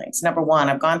several things. Number one,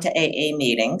 I've gone to AA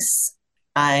meetings.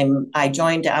 I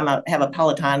have a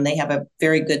Peloton. They have a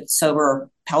very good sober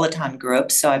Peloton group.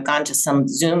 So I've gone to some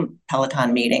Zoom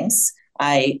Peloton meetings.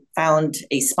 I found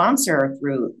a sponsor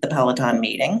through the Peloton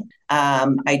meeting.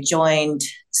 I joined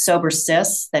Sober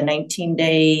Sis, the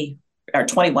 19-day or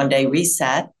 21-day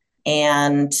reset.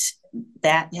 And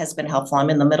that has been helpful. I'm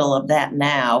in the middle of that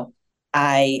now.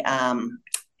 I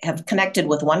have connected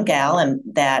with one gal, and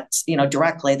that,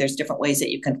 directly, there's different ways that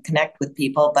you can connect with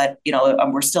people, but,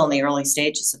 we're still in the early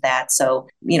stages of that. So,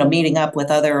 meeting up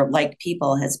with other like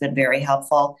people has been very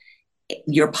helpful.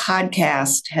 Your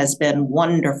podcast has been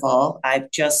wonderful. I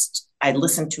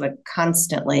listen to it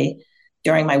constantly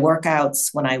during my workouts,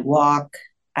 when I walk.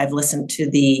 I've listened to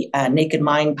the Naked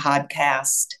Mind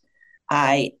podcast.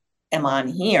 I am on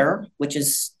here, which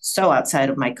is so outside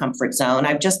of my comfort zone.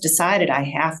 I've just decided I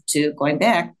have to, going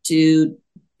back, to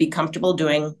be comfortable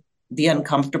doing the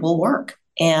uncomfortable work.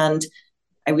 And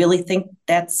I really think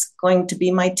that's going to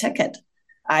be my ticket.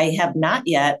 I have not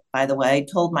yet, by the way,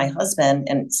 told my husband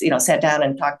and, sat down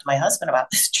and talked to my husband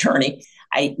about this journey.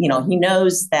 He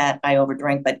knows that I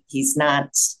overdrink, but he's not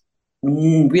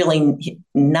really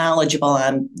knowledgeable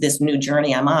on this new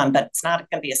journey I'm on, but it's not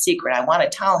going to be a secret. I want to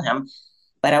tell him,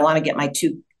 but I want to get my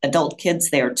 2 adult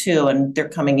kids there too. And they're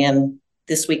coming in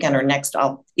this weekend or next,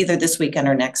 either this weekend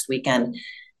or next weekend.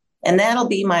 And that'll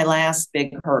be my last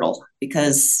big hurdle,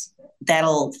 because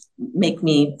that'll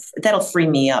free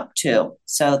me up too.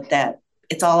 So that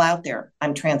it's all out there.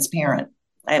 I'm transparent.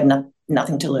 I have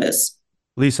nothing to lose.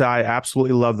 Lisa, I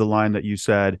absolutely love the line that you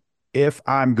said, if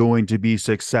I'm going to be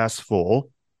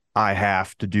successful, I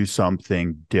have to do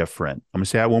something different. I'm going to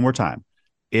say that one more time.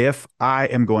 If I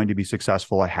am going to be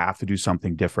successful, I have to do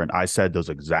something different. I said those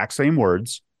exact same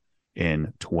words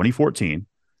in 2014.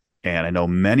 And I know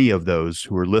many of those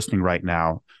who are listening right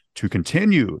now to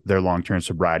continue their long-term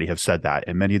sobriety have said that.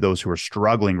 And many of those who are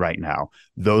struggling right now,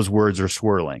 those words are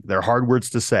swirling. They're hard words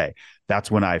to say.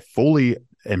 That's when I fully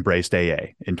embraced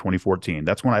AA in 2014.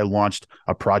 That's when I launched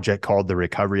a project called the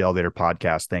Recovery Elevator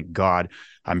Podcast. Thank God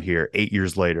I'm here 8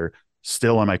 years later,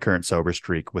 still on my current sober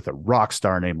streak with a rock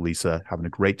star named Lisa, having a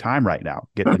great time right now,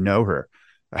 getting to know her.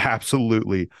 I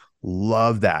absolutely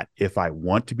love that. If I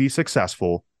want to be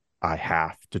successful, I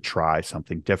have to try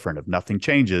something different. If nothing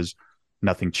changes,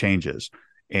 nothing changes.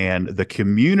 And the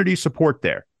community support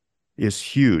there is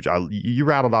huge. You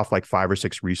rattled off like 5 or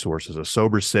 6 resources. A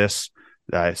Sober Sis,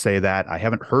 say that. I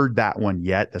haven't heard that one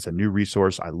yet. That's a new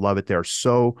resource. I love it. There are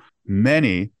so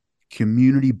many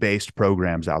community-based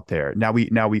programs out there. Now we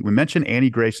mentioned Annie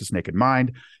Grace's Naked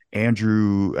Mind,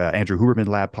 Andrew Huberman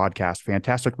Lab podcast,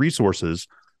 fantastic resources,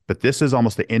 but this is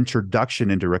almost the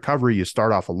introduction into recovery. You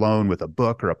start off alone with a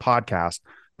book or a podcast,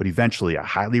 but eventually I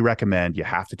highly recommend you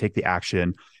have to take the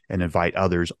action and invite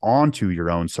others onto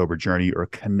your own sober journey or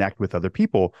connect with other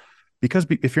people, because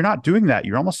if you're not doing that,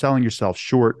 you're almost selling yourself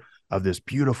short of this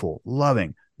beautiful,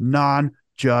 loving,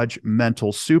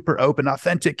 non-judgmental, super open,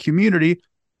 authentic community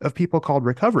of people called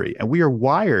recovery. And we are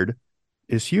wired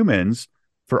as humans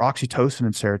for oxytocin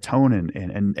and serotonin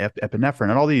and epinephrine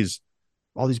and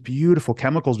all these beautiful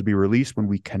chemicals to be released when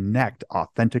we connect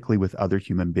authentically with other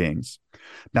human beings.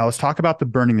 Now let's talk about the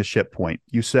burning the ship point.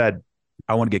 You said,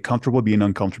 I want to get comfortable being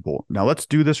uncomfortable. Now let's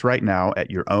do this right now at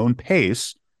your own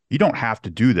pace. You don't have to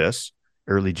do this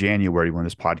early January when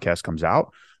this podcast comes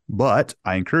out, but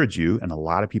I encourage you, and a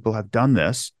lot of people have done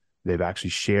this. They've actually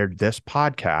shared this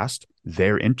podcast,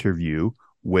 their interview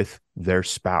with their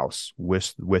spouse,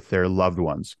 with their loved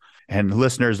ones. And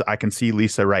listeners, I can see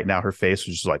Lisa right now, her face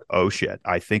was just like, oh shit,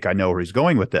 I think I know where he's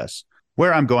going with this.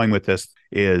 Where I'm going with this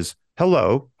is,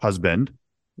 hello, husband.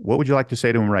 What would you like to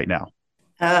say to him right now?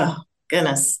 Oh,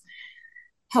 goodness.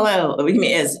 Hello. You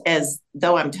mean as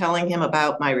though I'm telling him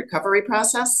about my recovery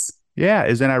process? Yeah,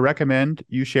 I recommend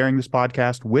you sharing this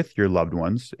podcast with your loved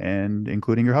ones and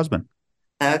including your husband.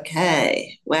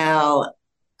 Okay. Well,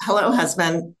 hello,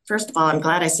 husband. First of all, I'm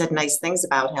glad I said nice things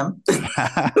about him.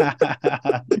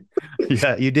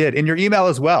 Yeah, you did. In your email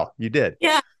as well. You did.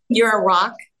 Yeah. You're a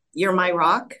rock. You're my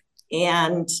rock.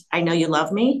 And I know you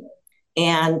love me.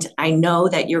 And I know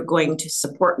that you're going to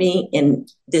support me in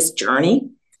this journey.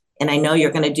 And I know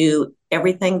you're going to do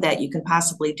everything that you can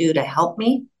possibly do to help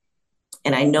me.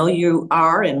 And I know you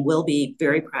are and will be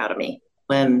very proud of me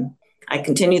when I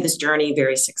continue this journey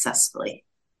very successfully.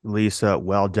 Lisa,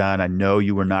 well done. I know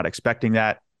you were not expecting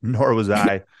that, nor was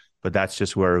I, but that's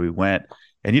just where we went.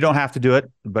 And you don't have to do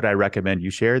it, but I recommend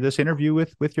you share this interview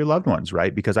with your loved ones,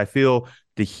 right? Because I feel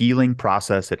the healing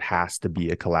process, it has to be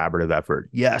a collaborative effort.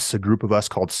 Yes, a group of us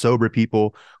called Sober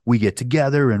People, we get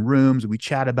together in rooms, we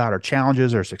chat about our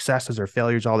challenges, our successes, our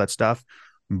failures, all that stuff.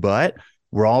 But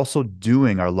we're also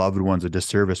doing our loved ones a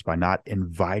disservice by not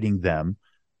inviting them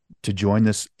to join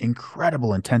this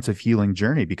incredible intensive healing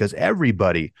journey, because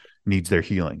everybody needs their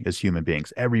healing as human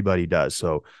beings. Everybody does.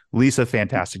 So Lisa,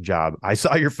 fantastic job. I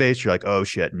saw your face. You're like, oh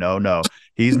shit. No,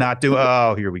 he's not doing.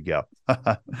 Oh, here we go.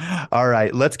 All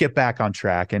right, let's get back on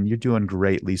track. And you're doing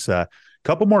great, Lisa.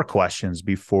 Couple more questions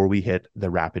before we hit the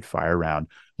rapid fire round.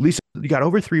 Lisa, you got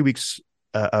over 3 weeks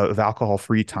of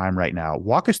alcohol-free time right now.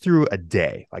 Walk us through a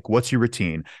day. Like, what's your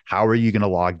routine? How are you going to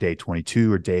log day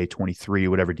 22 or day 23,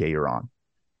 whatever day you're on?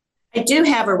 I do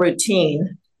have a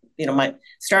routine,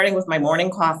 starting with my morning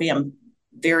coffee. I'm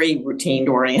very routine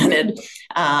oriented.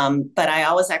 But I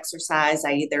always exercise.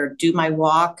 I either do my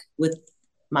walk with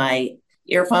my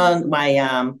earphone,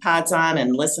 my pods on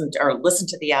and listen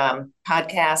to the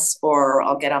podcasts, or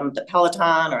I'll get on the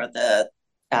Peloton or the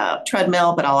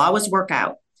treadmill, but I'll always work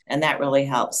out. And that really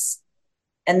helps.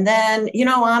 And then,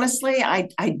 honestly,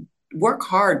 I work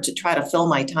hard to try to fill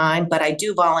my time, but I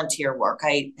do volunteer work.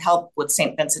 I help with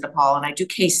St. Vincent de Paul and I do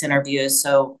case interviews.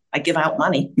 So I give out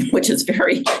money, which is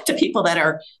to people that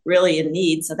are really in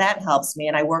need. So that helps me.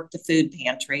 And I work the food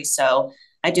pantry. So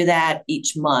I do that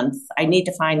each month. I need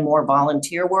to find more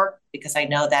volunteer work because I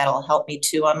know that'll help me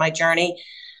too on my journey.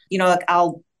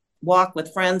 I'll walk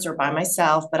with friends or by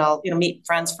myself, but I'll, meet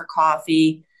friends for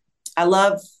coffee. I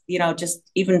love, just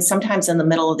even sometimes in the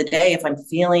middle of the day, if I'm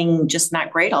feeling just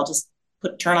not great, I'll just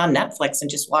turn on Netflix and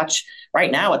just watch. Right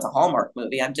now, it's a Hallmark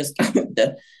movie. I'm just,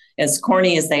 as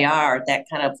corny as they are, that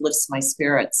kind of lifts my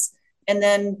spirits. And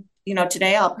then,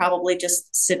 today I'll probably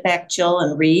just sit back, chill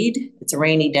and read. It's a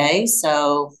rainy day,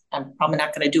 so I'm probably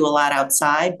not going to do a lot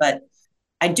outside, but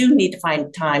I do need to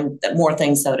find more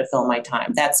things though to fill my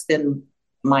time. That's been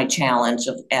my challenge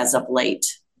as of late.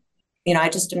 I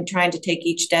just am trying to take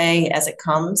each day as it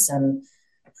comes and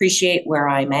appreciate where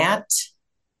I'm at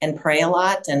and pray a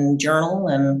lot and journal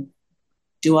and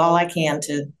do all I can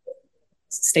to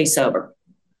stay sober.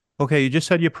 Okay, you just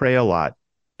said you pray a lot.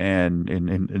 And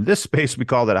in this space, we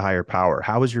call that a higher power.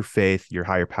 How has your faith, your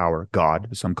higher power, God,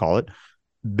 as some call it,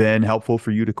 been helpful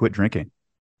for you to quit drinking?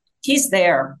 He's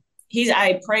there.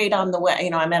 I prayed on the way,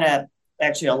 I'm at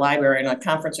a library in a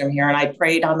conference room here, and I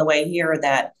prayed on the way here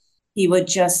that he would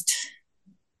just,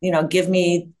 give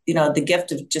me, the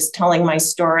gift of just telling my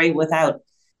story without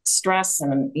stress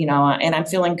and, and I'm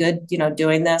feeling good,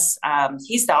 doing this.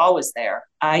 He's always there.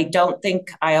 I don't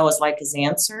think I always like his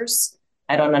answers.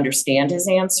 I don't understand his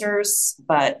answers,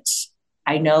 but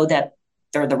I know that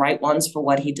they're the right ones for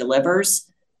what he delivers.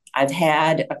 I've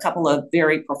had a couple of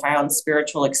very profound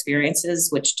spiritual experiences,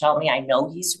 which tell me I know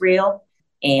he's real,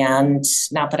 and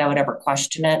not that I would ever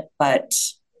question it, but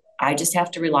I just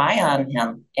have to rely on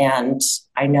him. And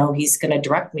I know he's going to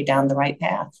direct me down the right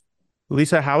path.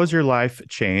 Lisa, how has your life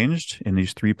changed in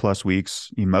these 3+ weeks,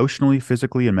 emotionally,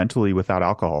 physically, and mentally without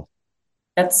alcohol?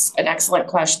 That's an excellent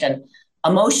question.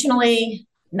 Emotionally,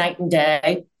 night and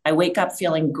day. I wake up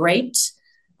feeling great.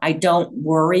 I don't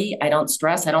worry. I don't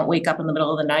stress. I don't wake up in the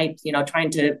middle of the night,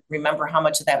 trying to remember how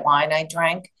much of that wine I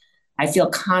drank. I feel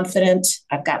confident.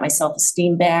 I've got my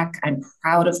self-esteem back. I'm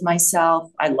proud of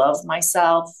myself. I love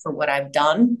myself for what I've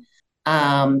done.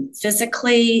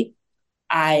 Physically,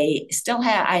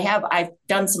 I've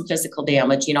done some physical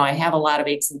damage. I have a lot of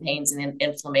aches and pains and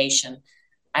inflammation.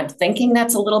 I'm thinking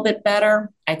that's a little bit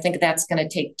better. I think that's going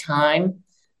to take time.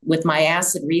 With my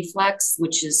acid reflux,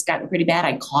 which has gotten pretty bad,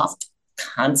 I coughed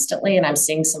constantly, and I'm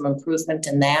seeing some improvement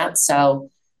in that. So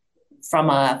from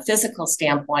a physical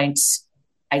standpoint,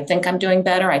 I think I'm doing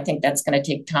better. I think that's going to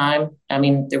take time. I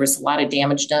mean, there was a lot of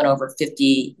damage done over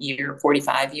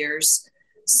 45 years.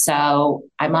 So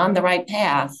I'm on the right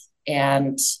path.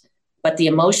 But the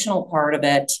emotional part of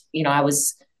it,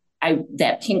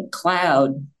 that pink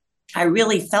cloud, I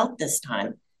really felt this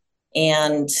time.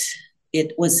 And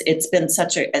it's been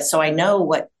so I know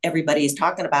what everybody is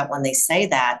talking about when they say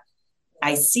that.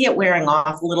 I see it wearing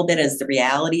off a little bit as the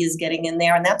reality is getting in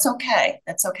there, and that's okay.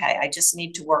 That's okay. I just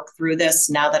need to work through this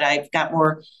now that I've got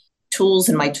more tools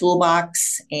in my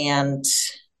toolbox, and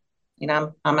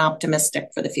I'm optimistic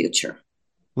for the future.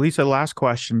 Lisa, last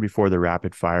question before the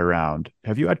rapid fire round.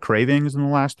 Have you had cravings in the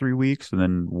last 3 weeks? And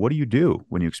then what do you do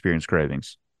when you experience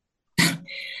cravings?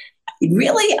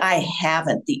 Really, I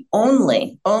haven't. The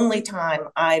only time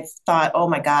I've thought, oh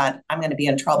my God, I'm going to be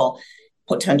in trouble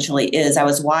potentially is I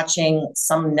was watching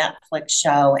some Netflix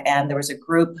show, and there was a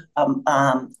group,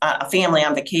 a family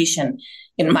on vacation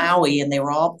in Maui, and they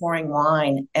were all pouring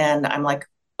wine. And I'm like,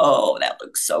 oh, that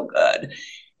looks so good.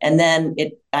 And then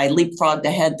I leapfrogged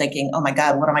ahead thinking, oh my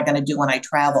God, what am I going to do when I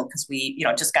travel? Because we,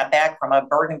 just got back from a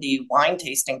Burgundy wine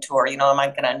tasting tour. Am I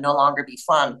going to no longer be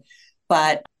fun?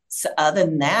 But other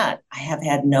than that, I have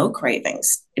had no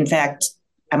cravings. In fact,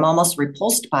 I'm almost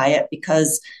repulsed by it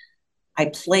because I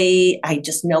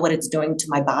just know what it's doing to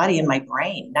my body and my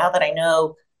brain. Now that I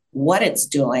know what it's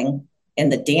doing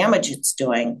and the damage it's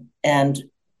doing and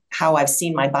how I've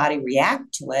seen my body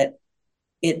react to it,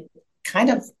 it kind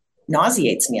of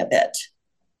nauseates me a bit.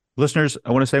 Listeners,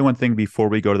 I want to say one thing before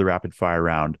we go to the rapid fire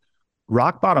round.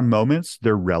 Rock bottom moments,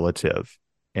 they're relative.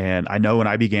 And I know when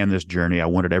I began this journey, I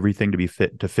wanted everything to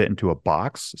fit into a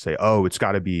box. Say, oh, it's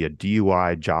got to be a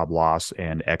DUI, job loss,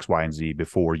 and X, Y, and Z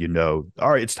before all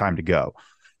right, it's time to go.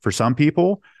 For some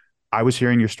people, I was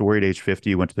hearing your story at age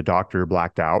 50, went to the doctor,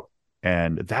 blacked out,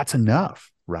 and that's enough,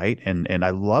 right? And I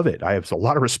love it. I have a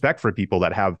lot of respect for people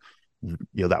that have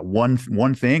that one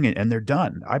thing and they're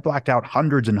done. I blacked out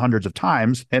hundreds and hundreds of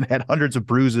times and had hundreds of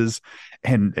bruises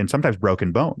and sometimes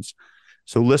broken bones.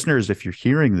 So listeners, if you're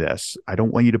hearing this, I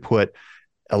don't want you to put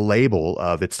a label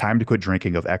of it's time to quit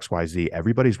drinking of XYZ.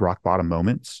 Everybody's rock bottom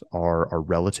moments are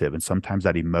relative. And sometimes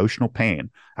that emotional pain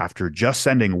after just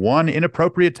sending one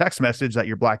inappropriate text message that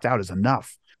you're blacked out is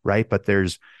enough, right? But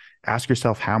ask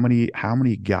yourself how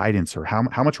many guidance or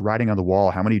how much writing on the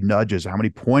wall, how many nudges, how many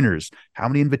pointers, how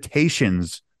many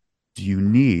invitations do you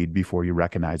need before you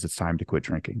recognize it's time to quit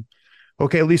drinking?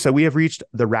 Okay, Lisa, we have reached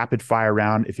the rapid fire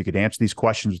round. If you could answer these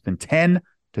questions within 10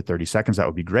 to 30 seconds, that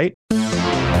would be great.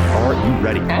 Are you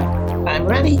ready? Okay, I'm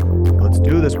ready. Let's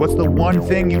do this. What's the one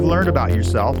thing you've learned about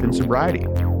yourself in sobriety?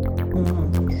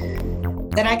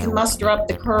 That I can muster up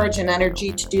the courage and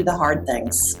energy to do the hard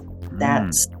things.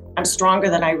 That I'm stronger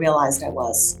than I realized I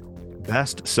was.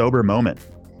 Best sober moment.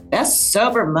 Best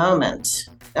sober moment.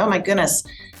 Oh my goodness.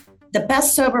 The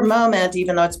best sober moment,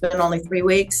 even though it's been only 3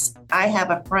 weeks, I have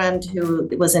a friend who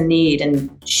was in need and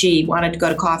she wanted to go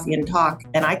to coffee and talk.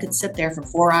 And I could sit there for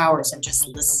 4 hours and just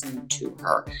listen to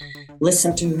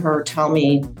her tell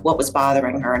me what was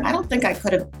bothering her. And I don't think I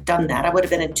could have done that. I would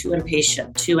have been too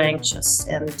impatient, too anxious.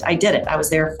 And I did it. I was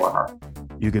there for her.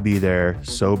 You could be there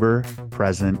sober,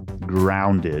 present,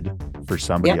 grounded for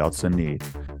somebody else in need.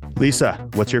 Lisa,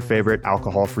 what's your favorite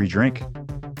alcohol-free drink?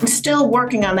 I'm still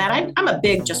working on that. I'm a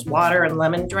big just water and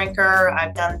lemon drinker.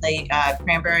 I've done the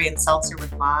cranberry and seltzer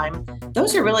with lime.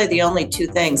 Those are really the only two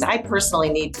things. I personally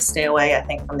need to stay away, I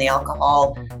think, from the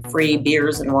alcohol-free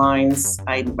beers and wines.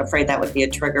 I'm afraid that would be a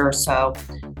trigger. So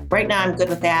right now I'm good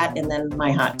with that. And then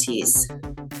my hot teas.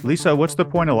 Lisa, what's the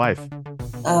point of life?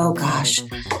 Oh, gosh.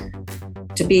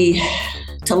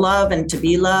 To love and to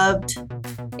be loved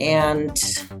and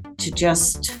to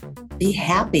just be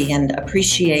happy and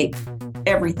appreciate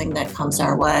everything that comes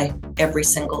our way every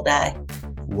single day.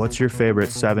 What's your favorite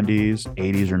 70s,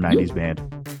 80s, or 90s band?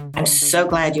 I'm so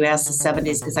glad you asked the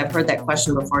 70s because I've heard that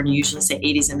question before and you usually say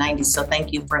 80s and 90s. So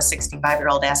thank you for a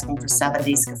 65-year-old asking for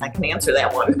 70s because I can answer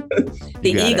that one.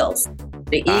 The Eagles.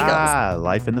 The Eagles. Ah,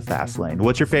 Life in the Fast Lane.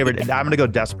 What's your favorite? I'm going to go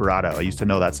Desperado. I used to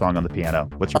know that song on the piano.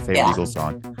 What's your favorite Eagles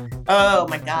song? Oh,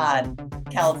 my God.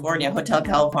 California, Hotel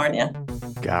California.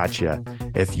 Gotcha.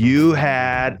 If you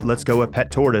had, let's go with pet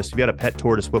tortoise. If you had a pet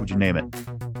tortoise, what would you name it?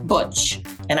 Butch.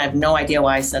 And I have no idea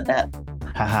why I said that.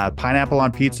 Pineapple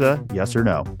on pizza, yes or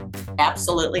no?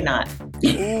 Absolutely not.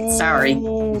 Sorry.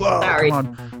 Oh, Sorry.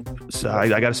 Come on. So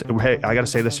I gotta say, hey, I gotta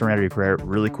say the Serenity Prayer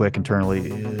really quick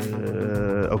internally.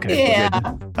 Okay,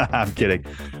 Yeah. I'm kidding.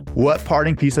 What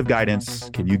parting piece of guidance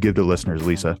can you give to listeners,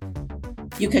 Lisa?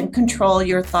 You can control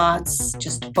your thoughts.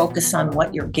 Just focus on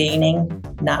what you're gaining,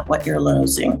 not what you're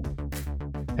losing.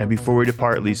 And before we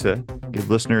depart, Lisa, give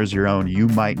listeners your own "you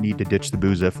might need to ditch the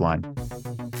booze if" line.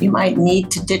 You might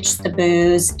need to ditch the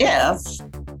booze if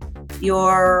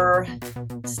you're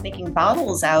sneaking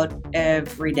bottles out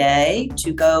every day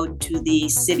to go to the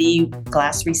city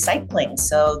glass recycling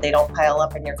so they don't pile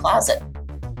up in your closet.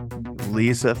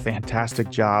 Lisa, fantastic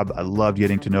job. I loved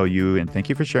getting to know you, and thank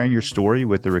you for sharing your story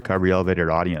with the Recovery Elevated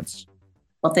audience.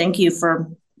 Well, thank you for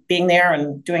being there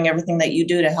and doing everything that you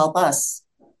do to help us.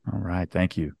 All right,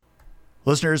 thank you.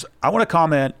 Listeners, I want to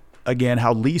comment again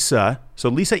how Lisa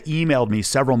emailed me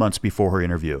several months before her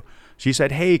interview. She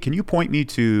said, hey, can you point me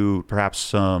to perhaps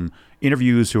some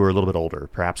interviews who are a little bit older,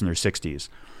 perhaps in their 60s?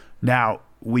 Now,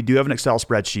 we do have an Excel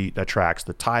spreadsheet that tracks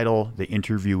the title, the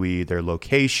interviewee, their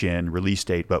location, release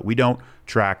date, but we don't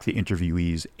track the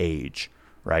interviewee's age,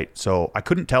 right? So I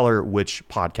couldn't tell her which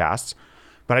podcasts,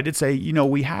 but I did say,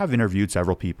 we have interviewed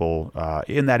several people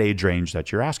in that age range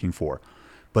that you're asking for.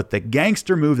 But the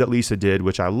gangster move that Lisa did,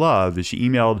 which I love, is she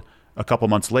emailed a couple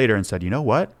months later and said, you know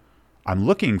what? I'm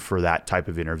looking for that type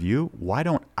of interview. Why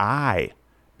don't I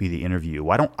be the interview?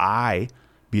 Why don't I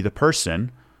be the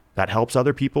person that helps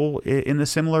other people in the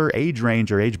similar age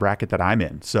range or age bracket that I'm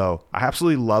in? So I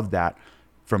absolutely love that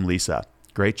from Lisa.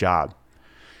 Great job.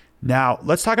 Now,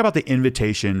 let's talk about the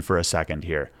invitation for a second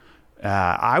here.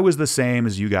 I was the same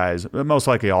as you guys, most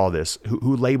likely all of this,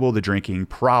 who label the drinking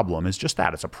problem as just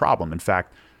that. It's a problem. In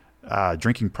fact,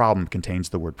 drinking problem contains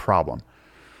the word problem.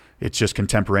 It's just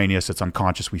contemporaneous. It's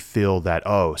unconscious. We feel that,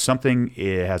 something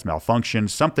has malfunctioned,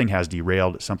 something has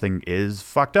derailed, something is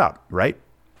fucked up, right?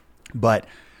 But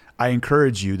I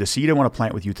encourage you, the seed I want to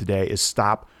plant with you today is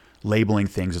stop labeling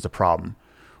things as a problem.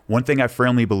 One thing I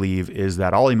firmly believe is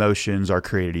that all emotions are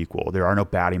created equal. There are no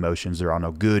bad emotions. There are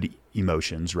no good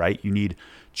emotions, right? You need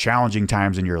challenging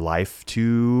times in your life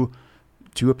to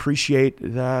appreciate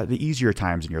the easier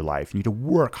times in your life. You need to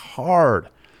work hard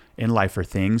in life for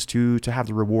things to have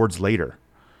the rewards later.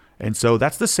 And so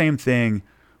that's the same thing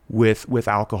with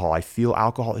alcohol. I feel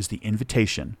alcohol is the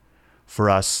invitation for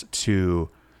us to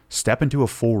step into a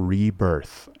full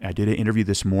rebirth. I did an interview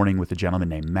this morning with a gentleman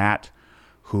named Matt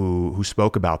who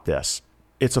spoke about this.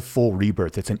 It's a full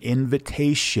rebirth. It's an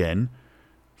invitation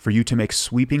for you to make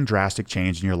sweeping, drastic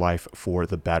change in your life for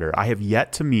the better. I have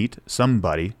yet to meet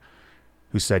somebody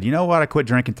who said, you know what, I quit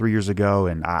drinking 3 years ago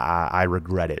and I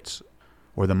regret it.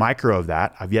 Or the micro of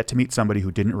that, I've yet to meet somebody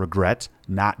who didn't regret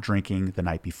not drinking the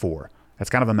night before. That's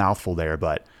kind of a mouthful there,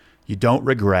 but you don't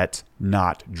regret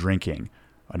not drinking.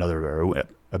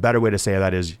 A better way to say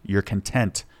that is you're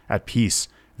content, at peace,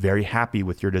 very happy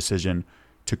with your decision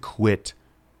to quit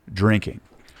drinking.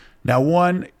 Now,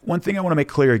 one thing I want to make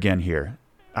clear again here,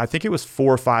 I think it was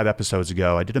 4 or 5 episodes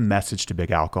ago, I did a message to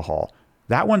Big Alcohol.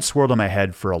 That one swirled in my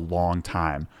head for a long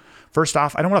time. First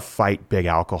off, I don't want to fight Big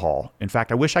Alcohol. In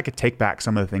fact, I wish I could take back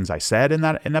some of the things I said in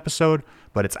that episode,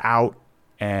 but it's out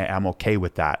and I'm okay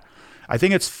with that. I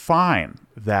think it's fine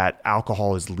that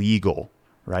alcohol is legal,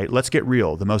 right? Let's get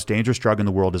real. The most dangerous drug in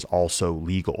the world is also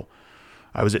legal.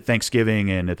 I was at Thanksgiving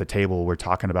and at the table we're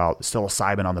talking about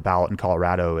psilocybin on the ballot in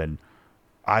Colorado, and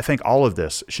I think all of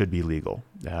this should be legal.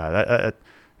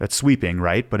 That's sweeping,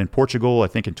 right? But in Portugal, I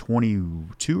think in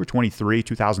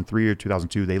 2003 or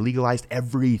 2002, they legalized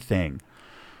everything.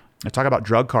 I talk about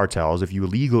drug cartels. If you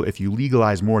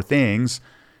legalize more things,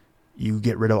 you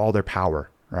get rid of all their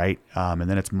power, right? And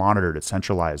then it's monitored, it's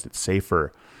centralized, it's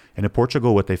safer. And in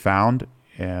Portugal, what they found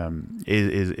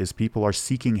is people are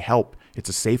seeking help. It's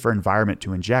a safer environment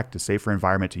to inject, a safer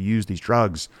environment to use these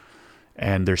drugs,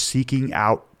 and they're seeking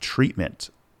out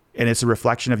treatment. And it's a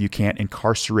reflection of you can't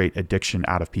incarcerate addiction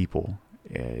out of people.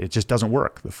 It just doesn't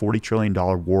work. The $40 trillion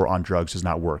war on drugs has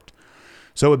not worked.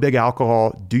 So with Big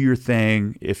Alcohol, do your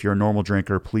thing. If you're a normal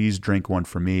drinker, please drink one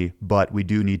for me. But we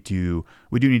do need to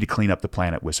clean up the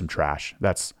planet with some trash.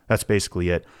 That's basically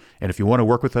it. And if you want to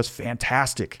work with us,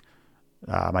 fantastic.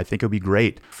 I think it would be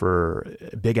great for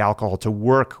Big Alcohol to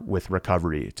work with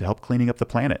recovery to help cleaning up the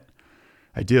planet.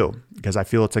 I do, because I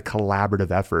feel it's a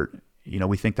collaborative effort.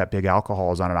 We think that Big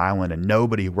Alcohol is on an island and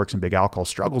nobody who works in Big Alcohol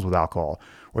struggles with alcohol,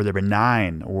 or they're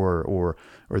benign, or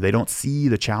they don't see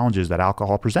the challenges that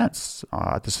alcohol presents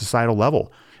at the societal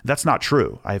level. That's not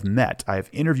true. I've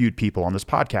interviewed people on this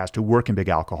podcast who work in Big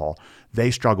Alcohol. They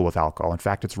struggle with alcohol. In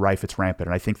fact, it's rife, it's rampant,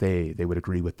 and I think they would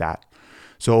agree with that.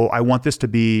 So I want this to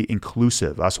be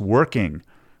inclusive, us working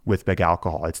with Big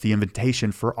Alcohol. It's the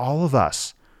invitation for all of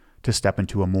us to step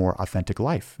into a more authentic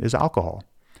life is alcohol.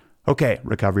 Okay,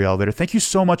 Recovery Elevator, thank you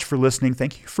so much for listening.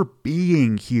 Thank you for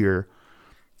being here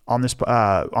on this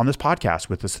podcast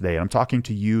with us today. I'm talking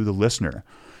to you, the listener.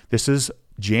 This is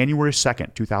January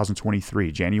 2nd,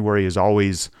 2023. January is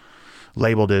always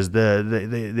labeled as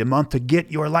the month to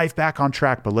get your life back on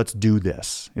track, but let's do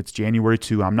this. It's January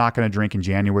 2. I'm not going to drink in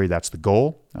January. That's the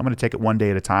goal. I'm going to take it one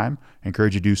day at a time. I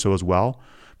encourage you to do so as well,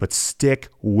 but stick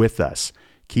with us.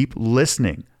 Keep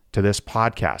listening to this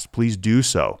podcast. Please do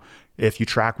so. If you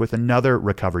track with another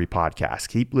recovery podcast,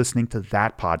 keep listening to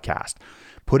that podcast.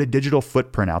 Put a digital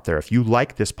footprint out there. If you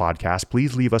like this podcast,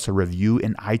 please leave us a review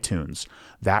in iTunes.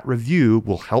 That review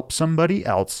will help somebody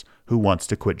else who wants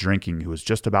to quit drinking, who is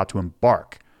just about to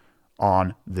embark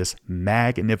on this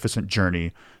magnificent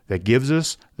journey that gives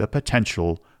us the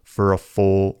potential for a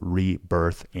full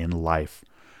rebirth in life.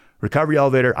 Recovery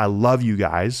Elevator, I love you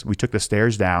guys. We took the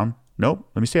stairs down. Nope,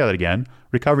 let me say that again.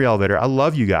 Recovery Elevator, I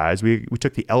love you guys. We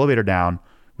took the elevator down.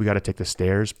 We got to take the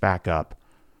stairs back up.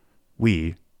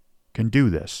 We can do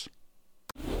this.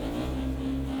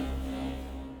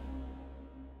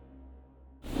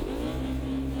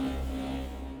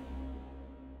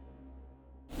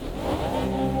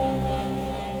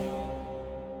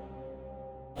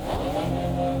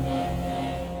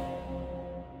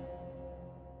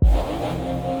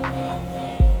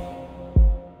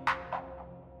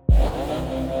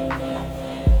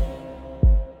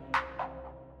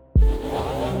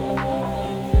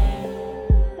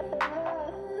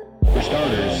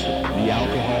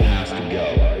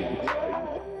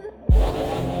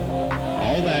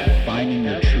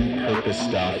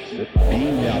 Stuff,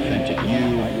 being the authentic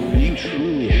you, being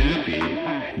truly happy,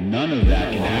 none of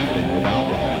that can happen with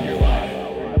alcohol in your life.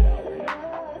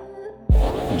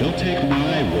 Don't take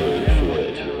my word for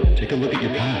it. Take a look at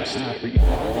your past.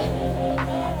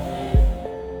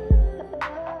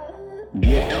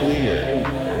 Get clear,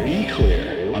 be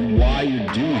clear on why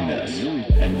you're doing this,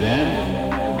 and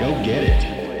then go get it.